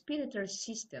of a respiratory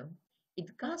system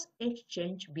is gas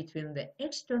exchange between the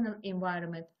external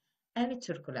environment and the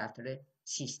circulatory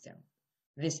system.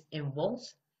 This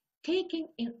involves taking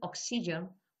in oxygen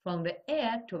from the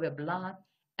air to the blood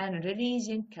and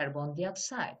releasing carbon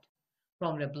dioxide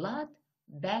from the blood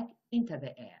back into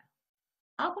the air.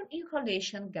 Upon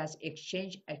inhalation, gas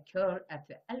exchange occurs at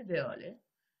the alveoli,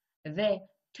 the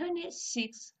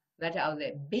 26 that are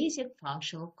the basic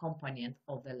functional component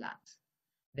of the lungs.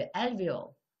 The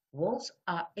alveol walls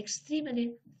are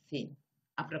extremely thin,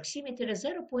 approximately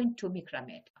 0.2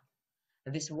 micrometer.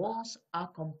 These walls are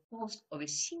composed of a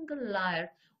single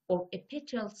layer of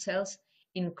epithelial cells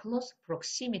in close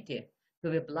proximity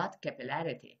to the blood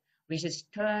capillarity, which in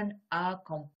turn are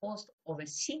composed of a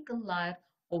single layer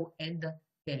of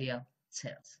endothelial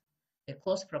cells. The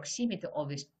close proximity of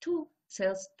these two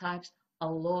cell types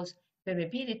allows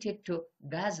permeability to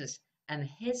gases and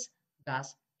hence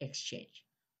gas exchange.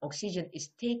 Oxygen is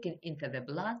taken into the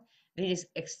blood, whereas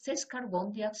excess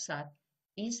carbon dioxide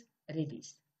is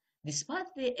released. Despite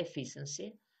the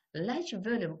efficiency, large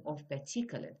volume of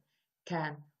particulate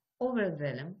can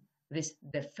overwhelm this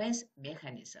defense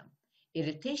mechanism.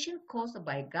 Irritation caused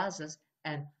by gases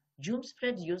and fumes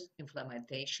produce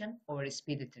inflammation of the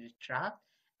respiratory tract,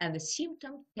 and the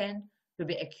symptoms tend to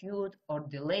be acute or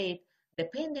delayed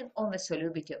depending on the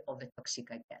solubility of the toxic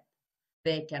agent.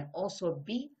 They can also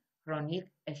be chronic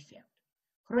effect.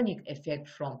 Chronic effect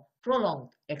from prolonged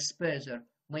exposure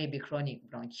may be chronic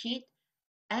bronchitis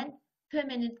and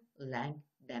permanent lung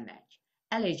damage.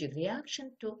 Allergic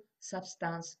reaction to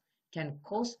substance can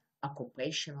cause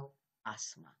occupational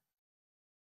asthma.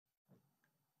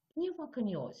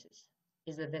 Pneumoconiosis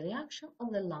is the reaction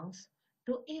of the lungs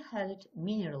to inhaled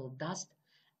mineral dust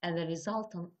and the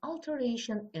resultant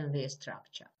alteration in their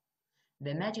structure.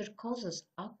 The major causes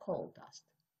are coal dust,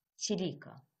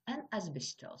 silica, and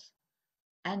asbestos,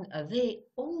 and they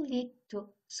all lead to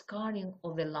scarring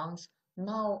of the lungs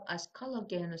known as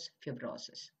collagenous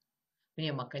fibrosis.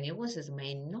 Pneumoconiosis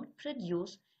may not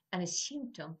produce any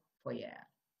symptom for years.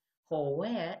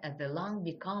 However, as the lungs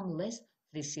become less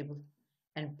flexible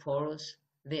and porous,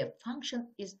 their function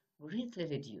is greatly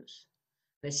reduced.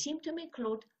 The symptoms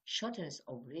include shortness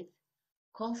of breath,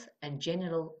 cough, and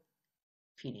general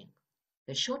feeling.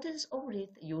 The shortness of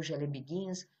breath usually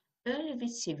begins early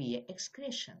with severe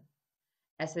excretion.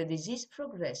 As the disease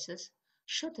progresses,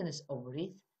 shortness of breath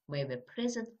may be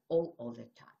present all of the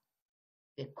time.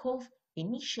 The cough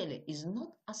initially is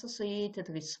not associated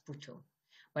with sputum,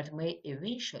 but may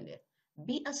eventually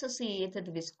be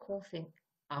associated with coughing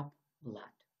up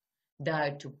blood,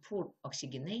 due to poor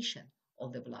oxygenation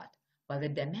of the blood by the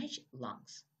damaged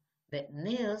lungs. The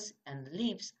nails and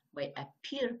lips may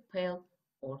appear pale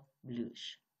or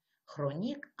bluish.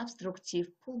 Chronic obstructive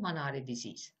pulmonary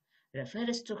disease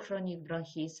refers to chronic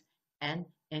bronchitis and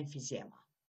emphysema.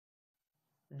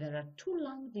 There are two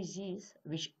lung diseases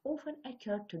which often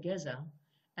occur together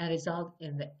and result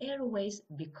in the airways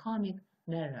becoming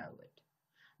narrowed.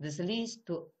 This leads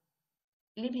to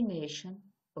elimination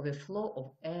of the flow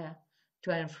of air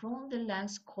to and from the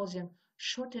lungs, causing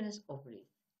shortness of breath.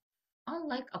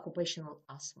 Unlike occupational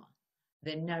asthma,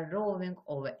 the narrowing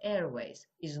of the airways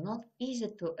is not easy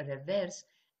to reverse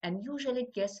and usually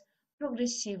gets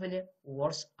progressively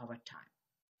worse over time.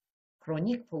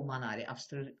 Chronic pulmonary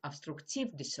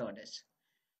obstructive disorders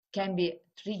can be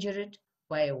triggered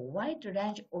by a wide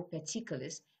range of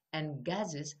particles and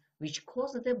gases which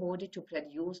cause the body to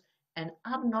produce an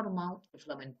abnormal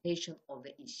inflammation of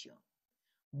the issue.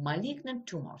 Malignant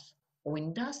tumors of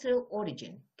industrial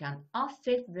origin can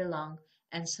affect the lung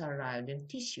and surrounding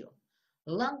tissue.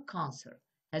 Lung cancer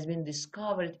has been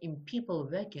discovered in people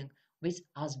working with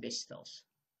asbestos.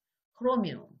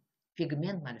 Chromium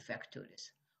pigment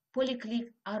manufacturers,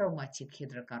 polycyclic aromatic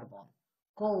hydrocarbon,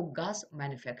 coal gas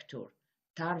manufacture,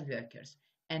 tar workers,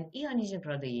 and ionizing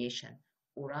radiation,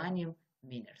 uranium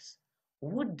miners,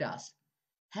 wood dust,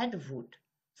 hardwood,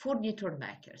 furniture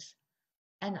makers,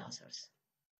 and others.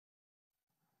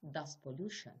 Dust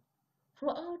pollution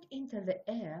throughout into the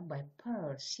air by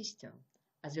power system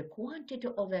as the quantity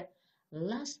of the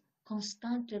last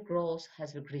constantly grows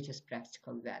has the greatest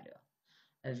practical value.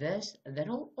 Thus, the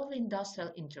role of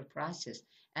industrial enterprises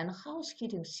and house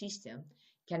heating system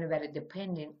can vary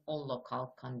depending on local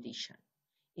condition.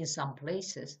 In some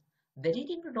places, the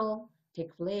leading role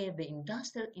takes place the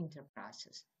industrial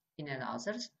enterprises. In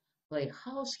others, play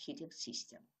house heating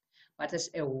system. But as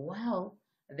well,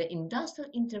 the industrial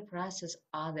enterprises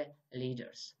are the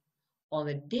leaders. On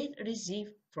the data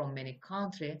received from many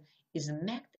countries is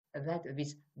marked that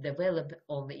with development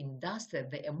of the industry,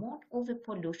 the amount of the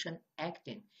pollution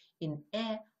acting in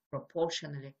air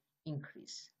proportionally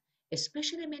increase.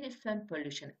 Especially many firm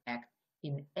pollution act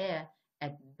in air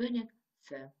at burning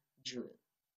firm fuel.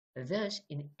 Thus,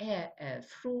 in air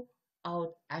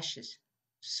throughout ashes,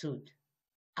 soot.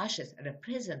 Ashes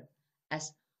represent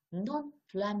as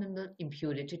non-flammable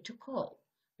impurity to coal,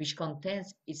 which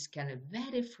contains it can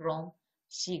vary from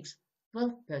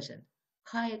 6–12%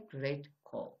 high-grade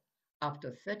coal up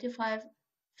to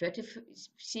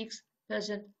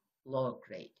 35–36% lower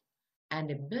grade, and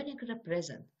the burning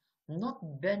represent not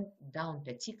burnt down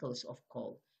particles of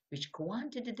coal, which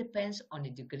quantity depends on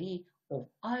the degree of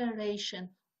aeration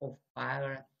of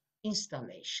fire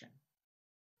installation.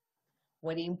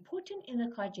 Very important in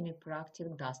the hygienic practice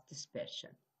dust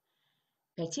dispersion.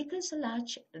 Particles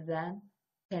larger than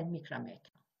 10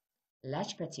 micrometer.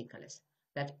 Large particles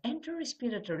that enter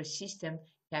respiratory system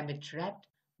can be trapped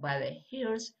by the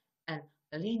hairs and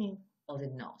lining of the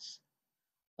nose.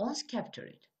 Once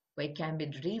captured, they can be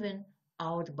driven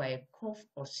out by a cough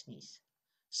or sneeze.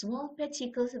 Small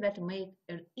particles that make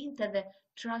it into the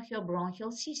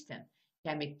tracheobronchial system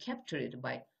can be captured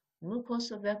by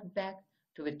mucous work back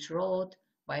to the throat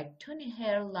by tiny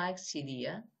hair-like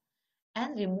cilia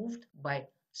and removed by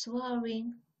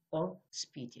swallowing or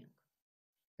spitting.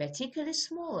 Particles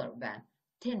smaller than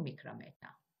 10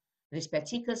 micrometer. These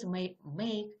particles may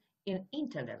make it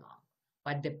into the lung,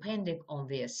 but depending on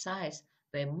their size,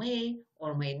 they may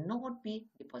or may not be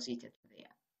deposited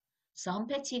there. Some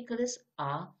particles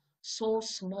are so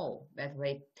small that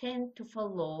they tend to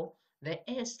follow the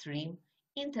airstream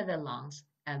into the lungs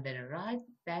and then right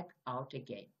back out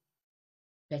again.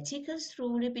 Particles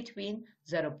truly between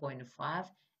 0.5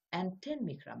 and 10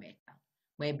 micrometer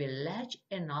may be large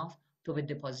enough to be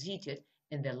deposited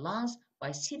in the lungs by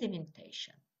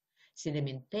sedimentation.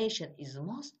 Sedimentation is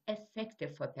most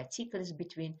effective for particles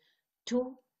between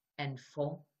 2 and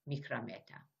 4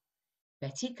 micrometer.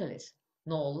 Particles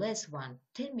no less than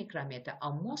 10 micrometer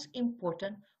are most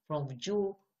important from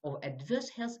view of adverse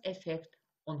health effect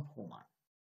on human.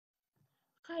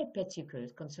 High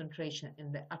particulate concentration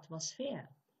in the atmosphere,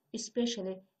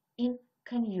 especially in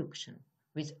conjunction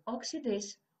with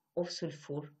oxidation of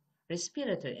sulfur,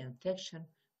 respiratory infection,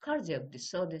 cardiac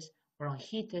disorders,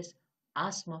 bronchitis,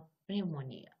 asthma,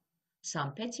 pneumonia.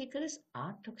 Some particles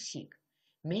are toxic.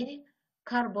 Many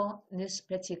carbonous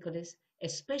particles,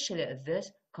 especially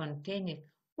those containing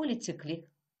polycyclic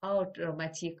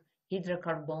aromatic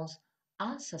hydrocarbons,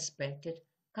 are suspected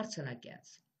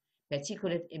carcinogens.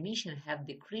 Particulate emissions have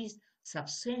decreased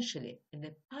substantially in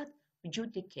the past few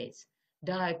decades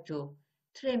due to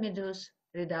tremendous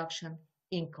reduction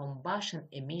in combustion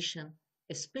emission,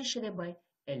 especially by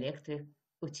electric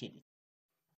utilities.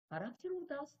 Character of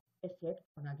dust effect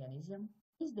on organism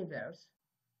is diverse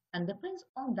and depends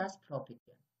on dust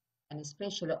property, and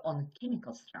especially on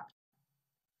chemical structure.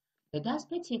 The dust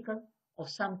particle of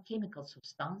some chemical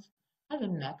substance have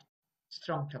marked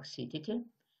strong toxicity,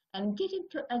 and getting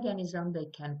to organism they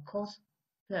can cause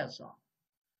poison.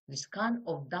 This kind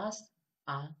of dust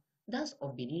are dust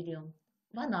of beryllium,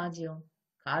 vanadium,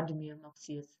 cadmium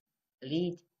oxides,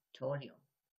 lead, thorium.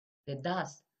 The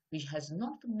dust which has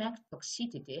not marked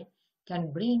toxicity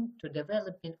can bring to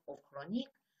development of chronic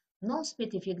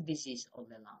non-specific disease of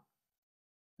the lung.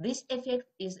 This effect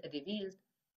is revealed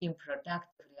in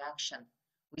productive reaction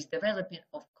with development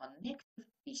of connective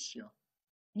tissue,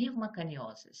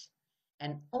 pneumoconiosis,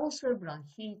 and also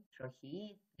bronchitis,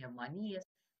 tracheitis, pneumonias,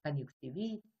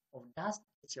 conjunctivitis of dust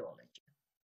etiology.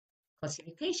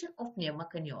 Classification of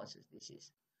pneumoconiosis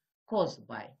disease caused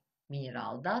by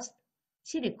mineral dust,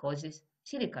 silicosis,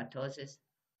 silicatosis,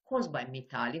 caused by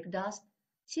metallic dust,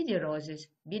 siderosis,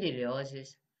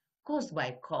 berylliosis, caused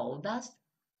by coal dust,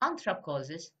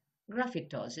 anthracosis,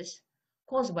 graphitosis,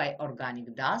 caused by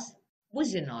organic dust,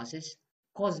 buzinosis,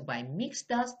 caused by mixed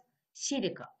dust,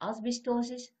 silica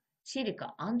asbestosis,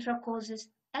 silica anthracosis,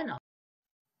 and others.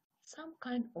 Some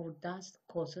kind of dust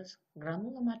causes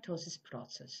granulomatosis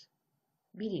process,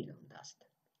 beryllium dust,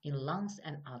 in lungs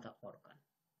and other organs.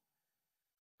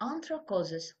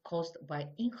 Anthracosis caused by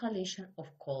inhalation of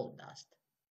coal dust.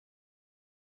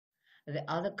 The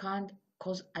other kind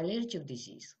cause allergic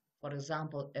disease, for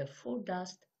example, food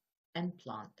dust and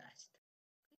plant dust.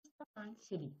 Crystalline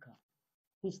silica.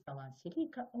 Crystalline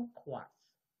silica or quartz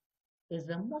is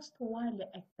the most widely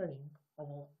occurring of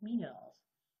all minerals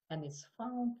and is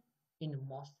found in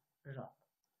most rock.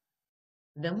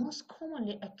 The most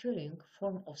commonly occurring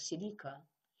form of silica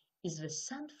is the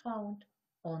sand found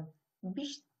on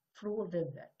beach through the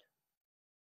wet.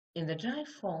 In the dry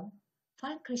form,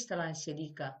 fine crystalline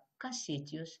silica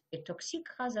constitutes a toxic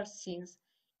hazard since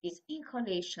its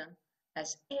inhalation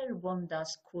as airborne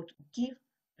dust could give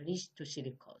risk to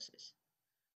silicosis.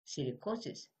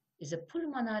 Silicosis is a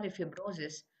pulmonary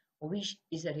fibrosis which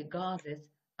is regarded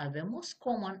as the most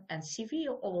common and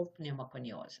severe of all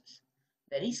pneumoconiosis.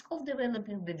 The risk of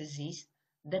developing the disease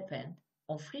depends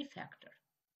on three factors,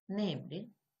 namely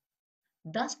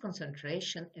dust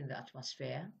concentration in the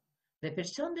atmosphere, the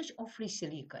percentage of free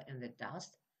silica in the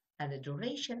dust, and the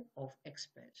duration of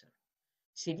exposure.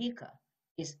 Silica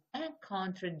is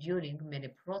encountered during many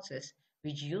processes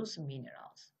which use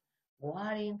minerals,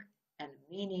 wiring and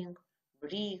mining,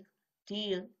 brick,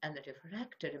 steel, and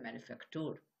refractory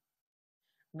manufacture.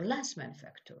 Glass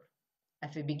manufacture.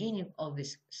 At the beginning of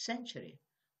this century,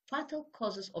 fatal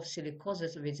causes of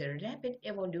silicosis with a rapid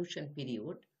evolution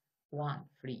period, 1-3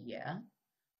 years,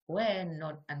 were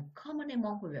not uncommon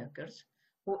among workers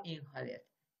who inhaled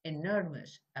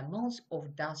enormous amounts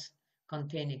of dust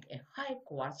containing a high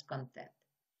quartz content.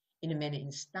 In many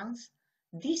instances,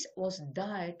 this was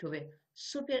due to the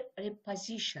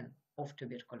superimposition of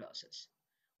tuberculosis.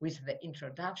 With the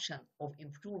introduction of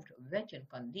improved working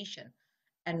conditions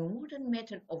and modern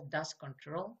method of dust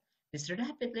control, this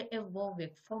rapidly evolving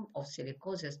form of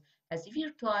silicosis has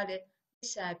virtually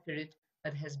disappeared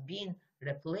but has been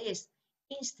replaced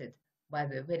instead by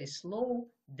the very slow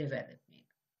developing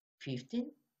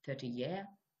 15-30-year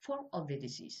form of the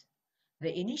disease.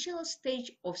 The initial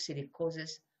stage of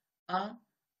silicosis are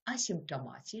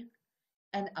asymptomatic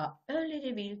and are early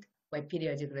revealed by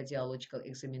periodic radiological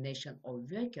examination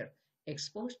of workers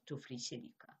exposed to free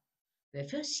silica. The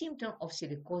first symptoms of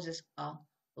silicosis are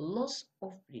loss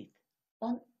of breath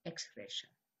on exhalation.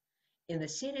 In the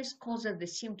serious cases, the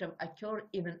symptoms occur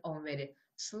even on very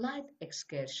slight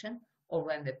excursion or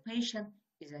when the patient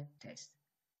is at test.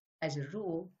 As a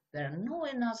rule, there are no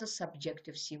other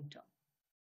subjective symptoms.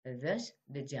 Thus,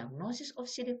 the diagnosis of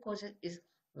silicosis is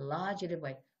largely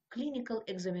by clinical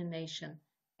examination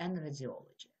and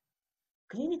radiology.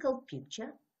 Clinical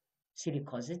picture: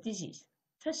 silicosis disease.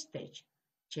 First stage: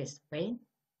 chest pain,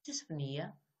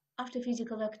 dyspnea after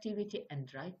physical activity and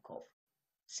dry cough.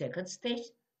 Second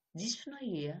stage: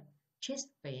 dyspnea, chest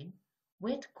pain,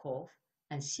 wet cough,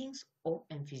 and signs of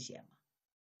emphysema.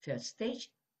 Third stage: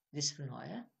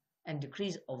 dyspnea and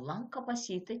decrease of lung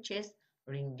capacity, chest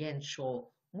regain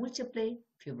show multiple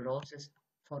fibrosis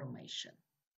formation.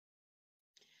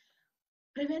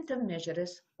 Preventive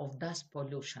measures of dust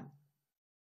pollution: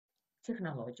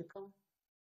 technological,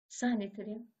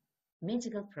 sanitary,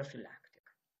 medical prophylactic.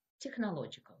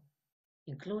 Technological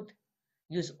include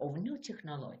use of new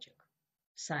technology,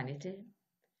 sanitary,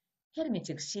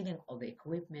 hermetic sealing of the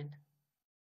equipment,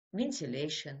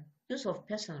 ventilation, use of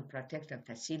personal protective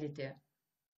facility,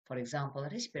 for example,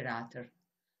 respirator,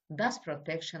 dust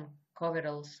protection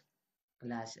coveralls,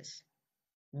 glasses.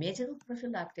 Medical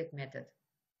prophylactic method: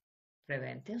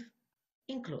 preventive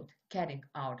include carrying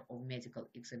out of medical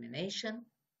examination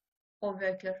of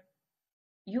worker,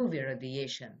 UV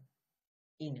radiation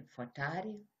in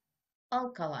photari,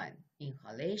 alkaline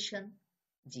inhalation,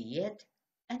 diet,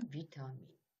 and vitamin.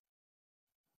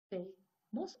 Today,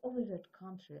 most of the world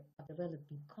countries are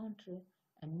developing countries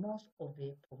and most of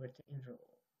the poverty in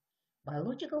rural.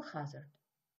 Biological hazard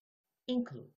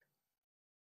include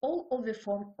all of the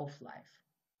forms of life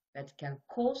that can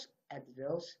cause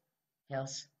adverse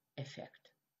health effect.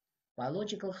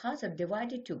 Biological hazard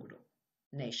divided to groups: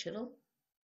 natural,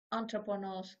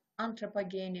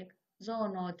 anthropogenic,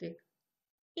 zoonotic,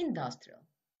 industrial,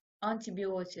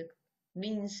 antibiotic,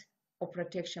 means of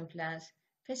protection plants,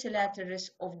 facilitators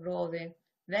of growing,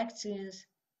 vaccines,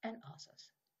 and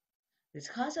others. These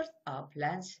hazards are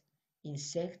plants,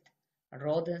 insects,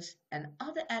 rodents, and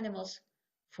other animals,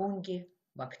 fungi,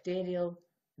 bacterial,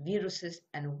 viruses,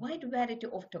 and a wide variety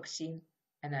of toxins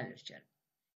and allergens.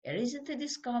 A recently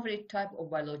discovered type of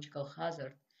biological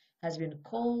hazard has been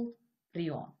called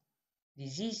prion,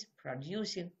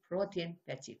 disease-producing protein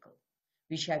particle,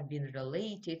 which have been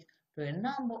related to a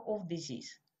number of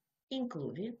diseases,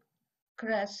 including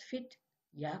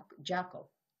Creutzfeldt-Jakob,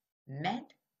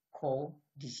 mad cow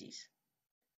disease.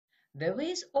 The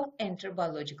ways of enter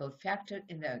biological factor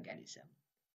in the organism: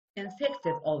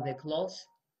 infected of the clothes,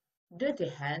 dirty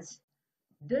hands,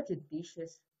 dirty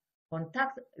dishes,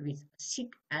 contact with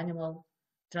sick animal,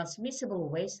 transmissible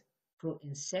waste through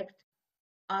insect,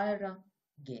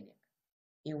 aerogenic.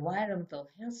 Environmental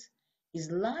health is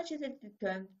largely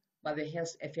determined by the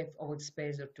health effect of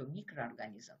exposure to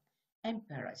microorganisms and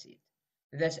parasites.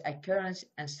 Thus, occurrence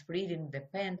and spreading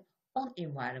depend on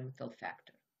environmental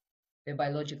factors. The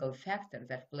biological factors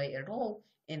that play a role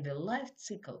in the life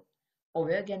cycle of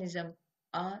organisms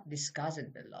are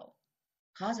discussed below.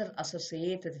 Hazards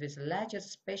associated with larger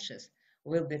species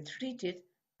will be treated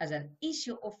as an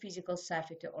issue of physical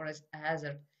safety or as a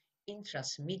hazard in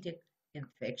transmitting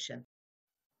infection.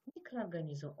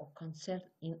 Microorganisms of concern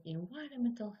in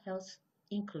environmental health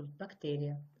include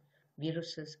bacteria,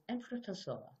 viruses, and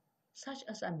protozoa, such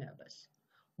as amoebas.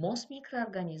 Most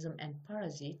microorganisms and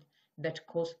parasites that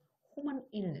cause human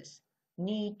illness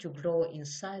need to grow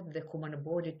inside the human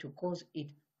body to cause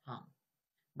it harm.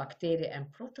 Bacteria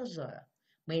and protozoa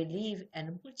may live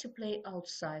and multiply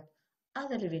outside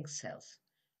other living cells,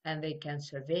 and they can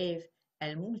survive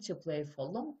and multiply for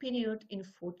long periods in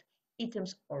food,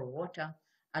 items, or water,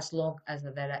 as long as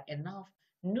there are enough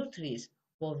nutrients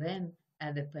for them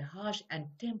and the pH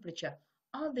and temperature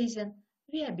are within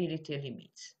viability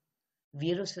limits.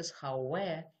 Viruses,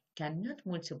 however, cannot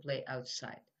multiply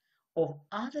outside of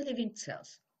other living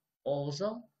cells,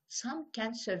 although some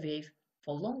can survive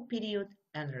for long periods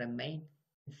and remain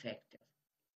infective.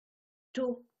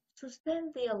 To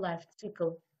sustain their life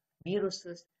cycle,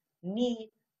 viruses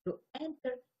need to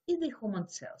enter in the human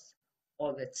cells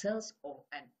or the cells of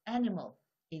an animal,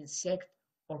 insect,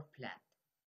 or plant.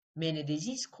 Many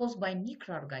diseases caused by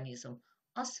microorganisms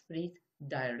are spread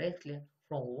directly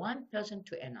from one person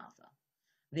to another.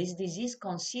 These diseases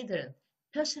considered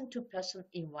person-to-person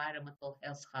environmental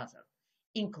health hazards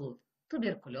include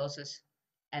tuberculosis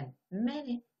and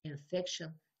many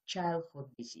infectious childhood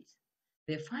diseases.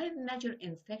 The 5 major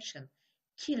infection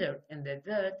killers in the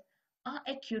world are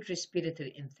acute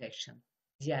respiratory infection,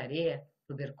 diarrhea,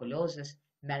 tuberculosis,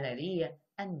 malaria,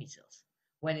 and measles.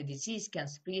 When a disease can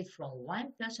spread from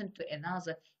one person to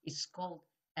another, it's called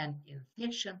an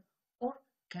infection or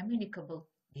communicable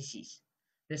disease.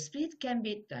 The spread can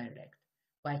be direct,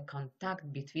 by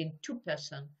contact between two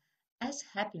persons, as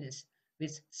happens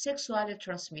with sexually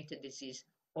transmitted disease,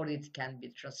 or it can be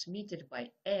transmitted by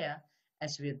air,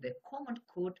 as with the common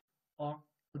cold or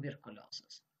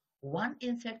tuberculosis. One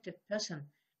infected person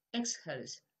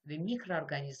exhales the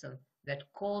microorganism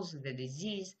that cause the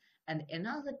disease, and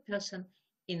another person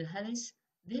inhales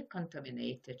the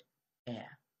contaminated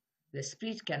air. The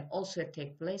spread can also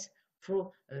take place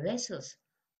through vessels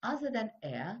other than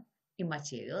air, in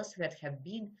materials that have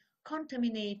been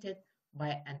contaminated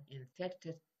by an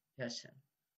infected person.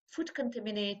 Food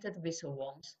contaminated with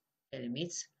worms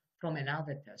emits from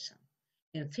another person.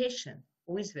 Infection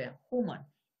with the human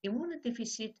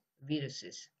immunodeficit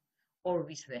viruses or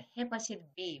with the hepatitis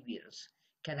B virus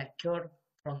can occur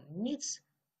from meats,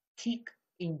 thick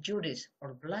injuries,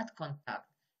 or blood contact,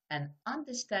 and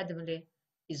understandably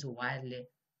is widely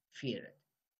feared.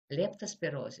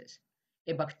 Leptospirosis,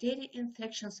 a bacterial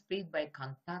infection spread by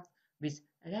contact with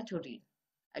raturine,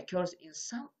 occurs in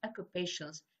some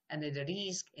occupations and is a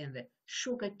risk in the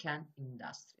sugarcane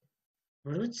industry.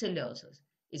 Brucellosis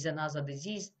is another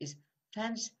disease in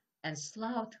farms and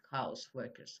slaughterhouse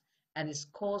workers and is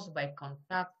caused by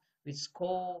contact with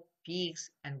cow,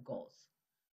 pigs, and goats.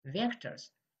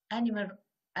 Vectors,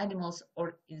 animals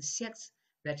or insects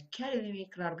that carry the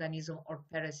microorganism or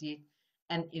parasite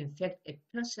and infect a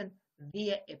person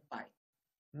via a bite.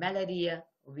 Malaria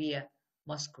via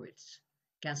mosquitoes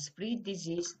can spread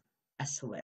disease as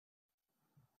well.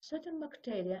 Certain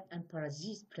bacteria and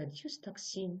parasites produce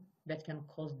toxin that can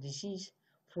cause disease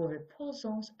through the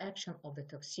poisonous action of the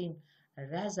toxin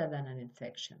rather than an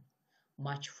infection.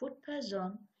 Much food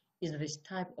poison is this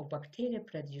type of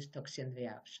bacteria-produced toxin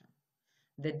reaction.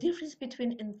 The difference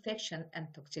between infection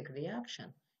and toxic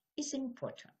reaction is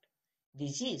important.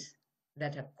 Diseases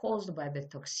that are caused by the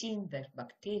toxin that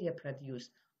bacteria produce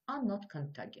are not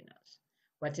contagious,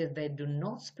 but if they do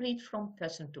not spread from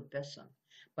person to person,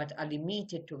 but are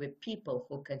limited to the people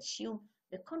who consume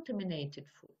the contaminated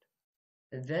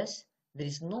food. Thus, there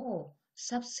is no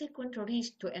subsequent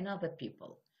risk to another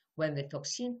people when the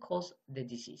toxin causes the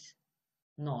disease.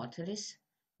 Notice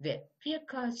the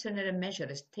precautionary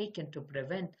measures taken to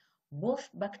prevent both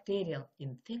bacterial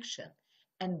infection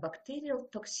and bacterial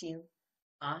toxin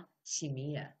are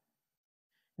similar.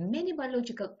 Many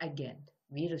biological agents,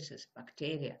 viruses,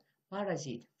 bacteria,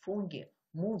 parasites, fungi,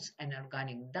 molds, and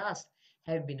organic dust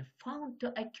have been found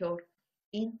to occur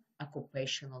in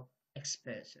occupational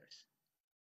exposures.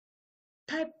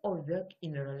 Type of work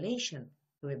in relation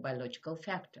to a biological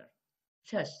factor.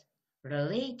 First,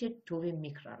 related to the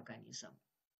microorganism.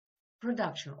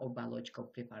 Production of biological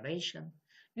preparation,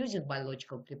 using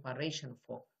biological preparation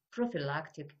for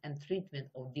prophylactic and treatment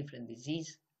of different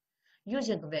diseases,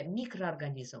 using the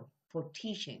microorganism for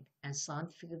teaching and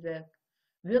scientific work,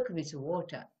 work with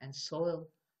water and soil,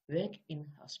 work in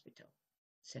hospital.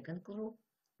 Second group,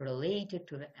 related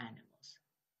to the animals.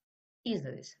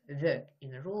 Either is work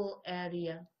in a rural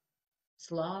area,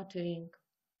 slaughtering,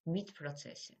 meat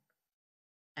processing.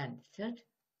 And third,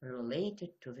 related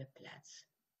to the plants.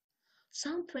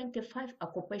 Some 25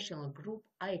 occupational groups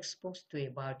are exposed to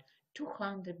about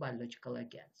 200 biological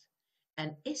agents.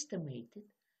 An estimated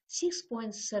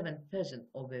 6.7%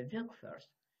 of the workforce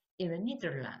in the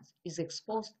Netherlands is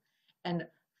exposed, and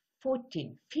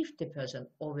 50%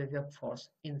 of the workforce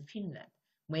in Finland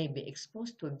may be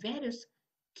exposed to various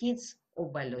kinds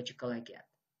of biological agents.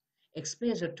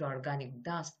 Exposure to organic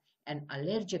dust and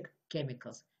allergic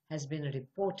chemicals has been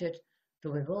reported to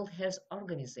the World Health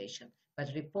Organization,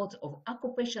 but reports of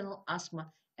occupational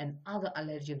asthma and other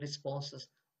allergic responses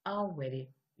are very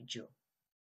few.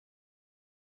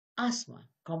 Asthma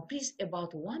comprises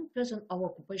about 1% of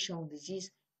occupational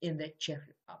disease in the Czech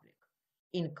Republic,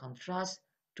 in contrast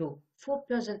to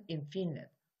 4% in Finland,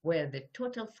 where the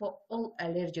total for all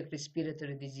allergic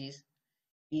respiratory disease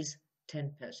is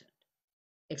 10%.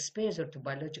 Exposure to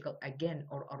biological agent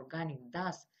or organic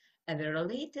dust and the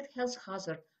related health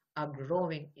hazards are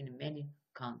growing in many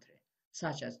countries,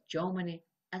 such as Germany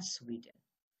and Sweden.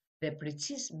 The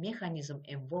precise mechanism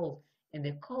involved in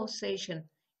the causation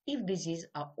of disease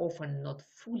are often not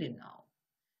fully known.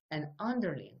 An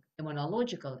underlying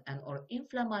immunological and or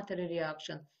inflammatory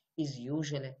reaction is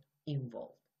usually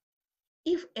involved.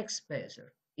 If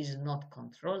exposure is not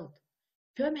controlled,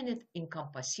 permanent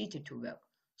incapacity to work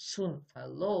soon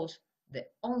follows the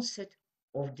onset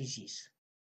of disease.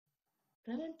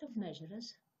 Preventive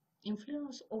measures,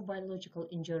 influence of biological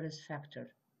injurious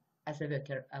factor as a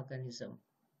worker organism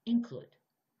include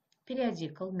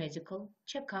periodical medical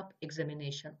check-up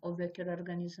examination of worker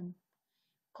organism,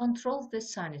 control the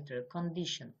sanitary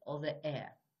condition of the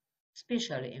air,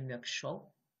 especially in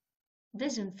workshop,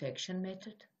 disinfection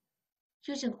method,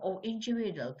 using of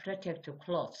individual protective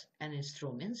clothes and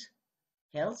instruments,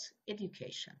 health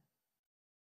education.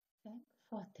 Thanks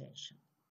for attention.